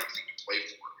even have anything to play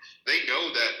for. They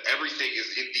know that everything is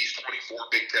in these 24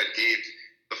 Big Ten games.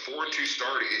 The 4-2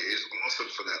 start is awesome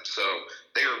for them. So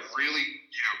they are really,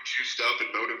 juiced up and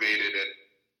motivated, and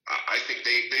I think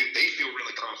they feel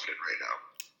really confident right now.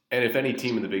 And if any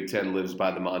team in the Big Ten lives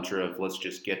by the mantra of let's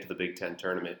just get to the Big Ten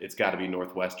tournament, it's got to be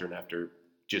Northwestern after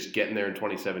just getting there in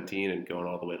 2017 and going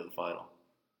all the way to the final.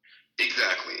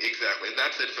 Exactly. And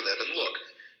that's it for them. And look,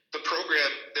 the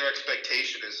program, their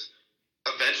expectation is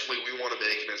eventually we want to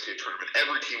make an NCAA tournament.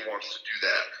 Every team wants to do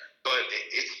that. But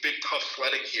it's been tough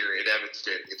sledding here in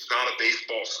Evanston. It's not a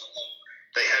baseball school.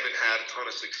 They haven't had a ton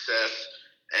of success.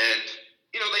 And,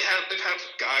 they've had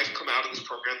some guys come out of this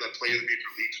program that play in the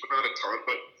major leagues, but not a ton.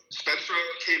 But Spencer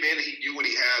came in and he knew what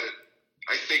he had. And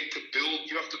I think to build,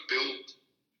 you have to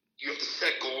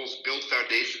set goals, build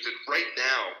foundations. And right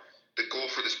now, the goal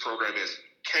for this program is,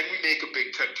 can we make a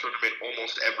Big Ten tournament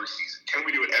almost every season? Can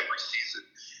we do it every season?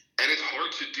 And it's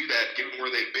hard to do that given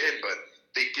where they've been, but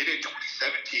they did it in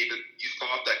 2017, and you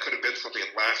thought that could have been something,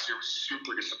 and last year was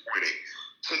super disappointing.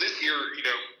 So this year,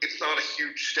 it's not a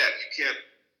huge step. You can't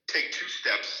take 2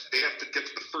 steps. They have to get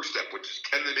to the first step, which is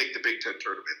can they make the Big Ten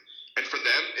tournament? And for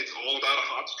them, it's all about a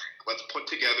hot streak. Let's put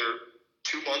together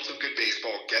 2 months of good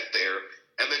baseball, get there,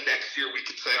 and then next year we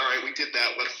can say, all right, we did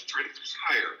that. Let's try to finish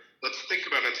higher. Let's think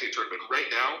about NCAA tournament. Right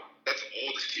now, that's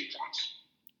all this team wants.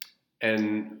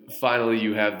 And finally,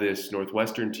 you have this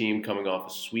Northwestern team coming off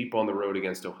a sweep on the road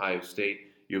against Ohio State.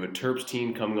 You have a Terps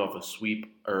team coming off a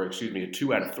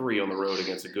 2 out of 3 on the road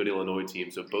against a good Illinois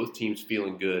team. So both teams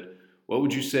feeling good. What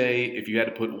would you say if you had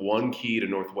to put one key to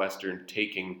Northwestern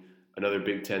taking another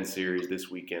Big Ten series this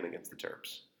weekend against the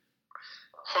Terps?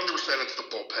 100% it's the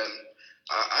bullpen.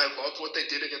 I love what they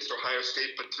did against Ohio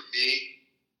State, but to me,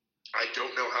 I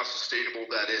don't know how sustainable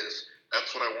that is.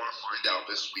 That's what I want to find out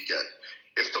this weekend.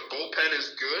 If the bullpen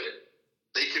is good,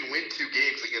 they can win 2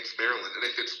 games against Maryland. And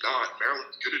if it's not,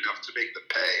 Maryland's good enough to make the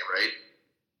pay, right?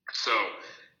 So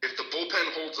if the bullpen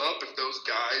holds up, if those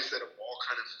guys that have all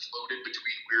kind of floated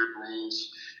between weird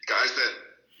rules, guys that,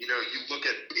 you look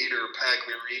at Bader,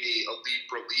 Pagliarini,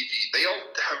 Alipra, Levy, they all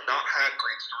have not had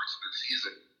great starts to the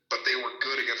season, but they were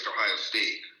good against Ohio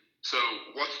State. So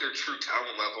what's their true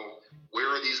talent level? Where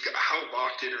are these guys? How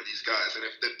locked in are these guys? And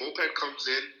if the bullpen comes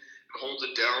in and holds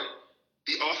it down,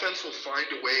 the offense will find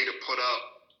a way to put up,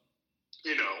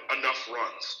 enough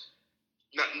runs.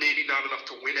 Maybe not enough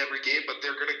to win every game, but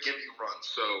they're going to give you runs.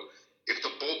 So if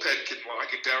the bullpen can lock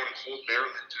it down and hold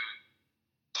Maryland to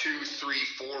 2, 3,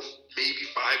 4, maybe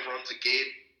 5 runs a game,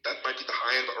 that might be the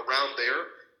high end, but around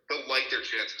there, they'll like their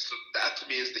chances. So that to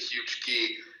me is the huge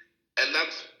key. And I'm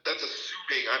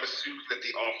assuming that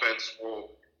the offense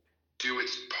will do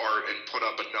its part and put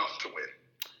up enough to win.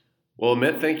 Well,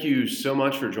 Amit, thank you so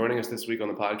much for joining us this week on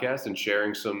the podcast and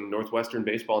sharing some Northwestern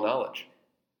baseball knowledge.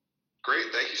 Great.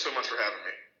 Thank you so much for having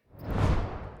me.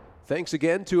 Thanks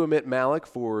again to Amit Malik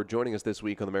for joining us this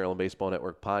week on the Maryland Baseball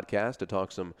Network podcast to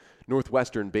talk some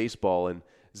Northwestern baseball. And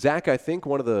Zach, I think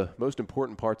one of the most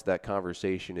important parts of that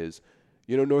conversation is,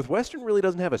 Northwestern really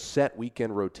doesn't have a set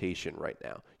weekend rotation right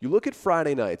now. You look at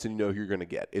Friday nights and you know who you're going to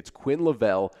get. It's Quinn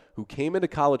Lavelle, who came into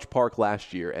College Park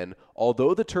last year, and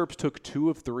although the Terps took 2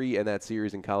 of 3 in that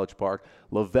series in College Park,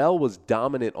 Lavelle was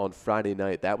dominant on Friday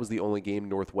night. That was the only game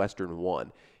Northwestern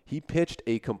won. He pitched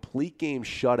a complete game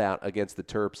shutout against the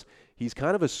Terps. He's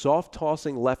kind of a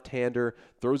soft-tossing left-hander,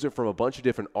 throws it from a bunch of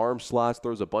different arm slots,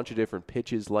 throws a bunch of different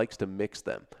pitches, likes to mix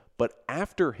them. But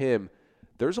after him,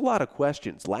 there's a lot of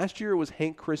questions. Last year it was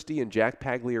Hank Christie and Jack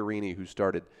Pagliarini who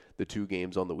started the 2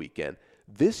 games on the weekend.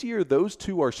 This year those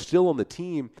 2 are still on the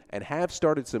team and have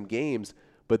started some games,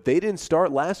 but they didn't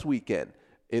start last weekend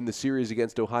in the series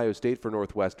against Ohio State for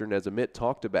Northwestern, as Amit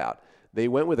talked about. They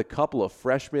went with a couple of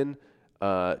freshmen.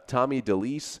 Tommy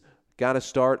DeLeese got a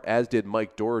start, as did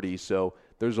Mike Doherty. So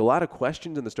there's a lot of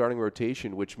questions in the starting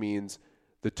rotation, which means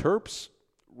the Terps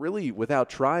really, without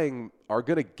trying, are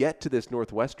going to get to this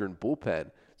Northwestern bullpen.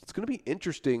 It's going to be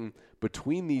interesting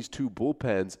between these 2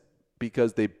 bullpens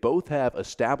because they both have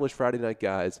established Friday night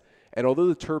guys. And although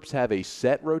the Terps have a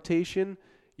set rotation,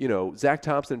 Zach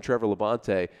Thompson and Trevor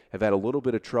Labonte have had a little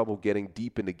bit of trouble getting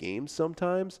deep into games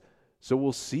sometimes. So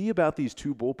we'll see about these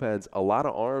 2 bullpens. A lot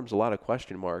of arms, a lot of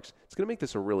question marks. It's going to make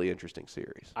this a really interesting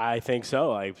series. I think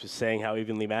so. I was saying how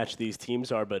evenly matched these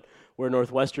teams are, but where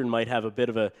Northwestern might have a bit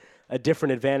of a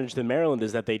different advantage than Maryland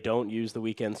is that they don't use the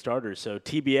weekend starters. So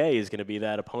TBA is going to be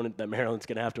that opponent that Maryland's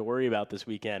going to have to worry about this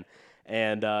weekend.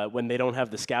 And when they don't have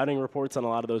the scouting reports on a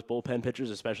lot of those bullpen pitchers,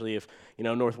 especially if,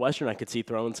 Northwestern, I could see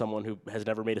throwing someone who has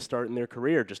never made a start in their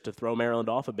career just to throw Maryland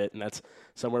off a bit. And that's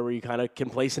somewhere where you kind of can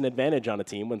place an advantage on a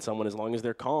team when someone, as long as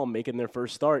they're calm, making their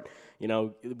first start.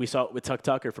 We saw it with Tuck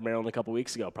Tucker for Maryland a couple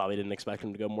weeks ago. Probably didn't expect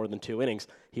him to go more than 2 innings.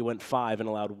 He went 5 and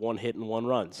allowed 1 hit and 1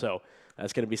 run. So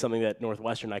that's going to be something that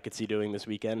Northwestern I could see doing this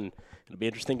weekend. And it'll be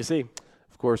interesting to see.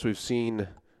 Of course, we've seen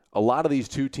a lot of these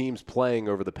 2 teams playing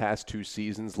over the past 2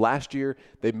 seasons. Last year,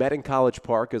 they met in College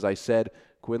Park. As I said,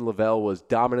 Quinn Lavelle was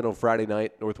dominant on Friday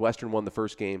night. Northwestern won the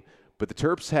first game. But the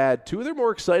Terps had 2 of their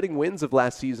more exciting wins of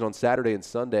last season on Saturday and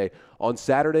Sunday. On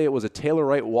Saturday, it was a Taylor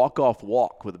Wright walk-off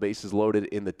walk with the bases loaded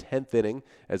in the 10th inning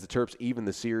as the Terps evened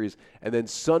the series. And then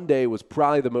Sunday was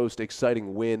probably the most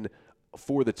exciting win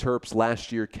for the Terps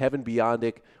last year. Kevin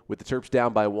Biondic, with the Terps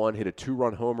down by 1, hit a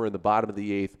 2-run homer in the bottom of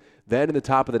the 8th. Then in the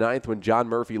top of the 9th, when John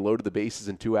Murphy loaded the bases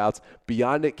in 2 outs,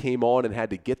 Biondic came on and had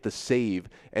to get the save.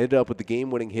 Ended up with the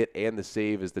game-winning hit and the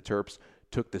save as the Terps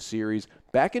took the series.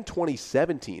 Back in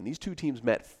 2017, these 2 teams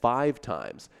met 5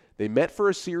 times. They met for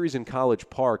a series in College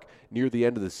Park near the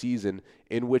end of the season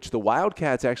in which the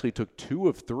Wildcats actually took 2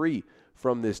 of 3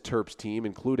 from this Terps team,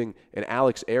 including an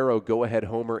Alex Arrow go-ahead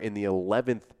homer in the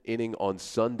 11th inning on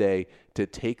Sunday to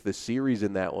take the series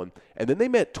in that one. And then they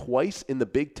met twice in the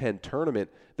Big Ten tournament.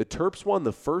 The Terps won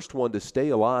the first one to stay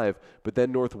alive, but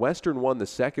then Northwestern won the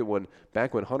second one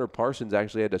back when Hunter Parsons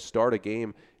actually had to start a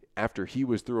game after he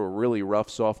was through a really rough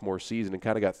sophomore season and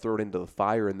kind of got thrown into the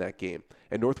fire in that game.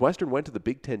 And Northwestern went to the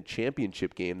Big Ten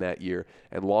championship game that year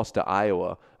and lost to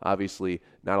Iowa, obviously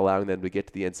not allowing them to get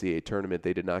to the NCAA tournament.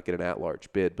 They did not get an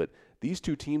at-large bid. But these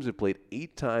 2 teams have played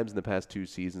 8 times in the past 2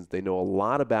 seasons. They know a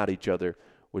lot about each other,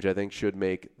 which I think should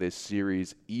make this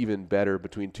series even better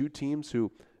between 2 teams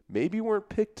who maybe weren't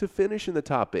picked to finish in the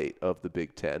top 8 of the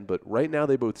Big Ten, but right now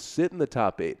they both sit in the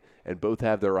top 8 and both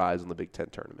have their eyes on the Big Ten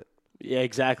tournament. Yeah,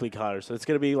 exactly, Connor. So it's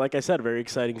going to be, like I said, a very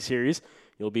exciting series.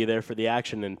 you'll be there for the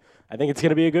action. And I think it's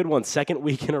going to be a good one. Second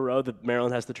week in a row that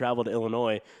Maryland has to travel to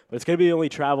Illinois, but it's going to be the only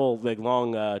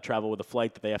long travel with a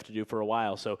flight that they have to do for a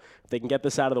while. So if they can get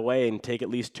this out of the way and take at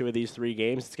least 2 of these 3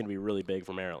 games, it's going to be really big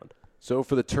for Maryland. So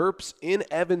for the Terps in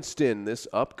Evanston this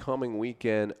upcoming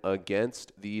weekend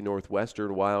against the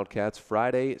Northwestern Wildcats,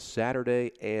 Friday,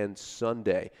 Saturday, and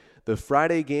Sunday. The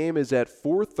Friday game is at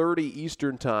 4:30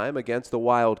 Eastern Time against the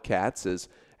Wildcats, as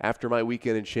after my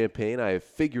weekend in Champaign, I have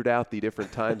figured out the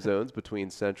different time zones between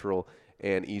Central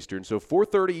and Eastern. So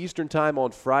 4:30 Eastern Time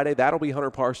on Friday, that'll be Hunter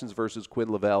Parsons versus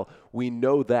Quinn Lavelle. We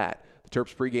know that. The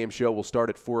Terps pregame show will start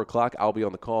at 4 o'clock. I'll be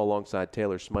on the call alongside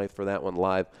Taylor Smythe for that one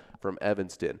live from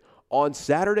Evanston. On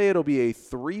Saturday, it'll be a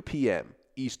 3 p.m.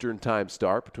 Eastern Time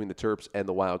start between the Terps and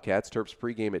the Wildcats. Terps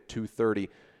pregame at 2:30.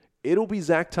 It'll be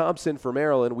Zach Thompson for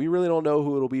Maryland. We really don't know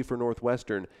who it'll be for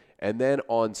Northwestern. And then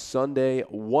on Sunday,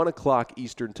 1 o'clock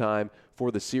Eastern Time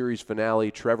for the series finale,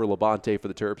 Trevor Labonte for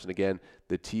the Terps. And again,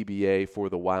 the TBA for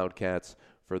the Wildcats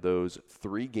for those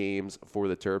 3 games for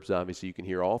the Terps. Obviously, you can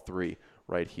hear all 3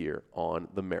 right here on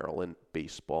the Maryland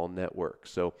Baseball Network.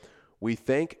 So we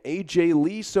thank A.J.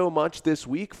 Lee so much this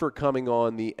week for coming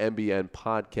on the MBN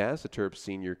podcast, the Terps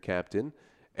senior captain.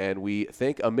 And we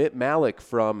thank Amit Malik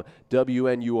from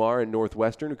WNUR and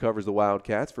Northwestern, who covers the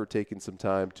Wildcats, for taking some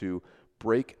time to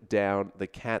break down the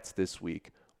Cats this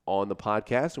week on the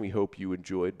podcast. And we hope you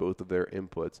enjoyed both of their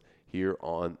inputs here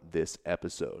on this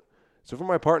episode. So for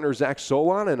my partner, Zach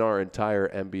Solon, and our entire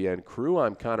MBN crew,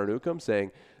 I'm Connor Newcomb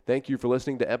saying thank you for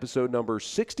listening to episode number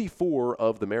 64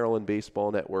 of the Maryland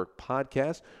Baseball Network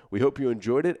podcast. We hope you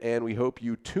enjoyed it, and we hope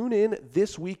you tune in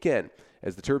this weekend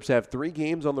as the Terps have 3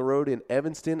 games on the road in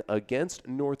Evanston against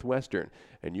Northwestern.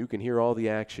 And you can hear all the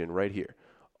action right here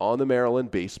on the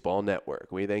Maryland Baseball Network.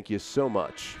 We thank you so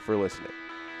much for listening.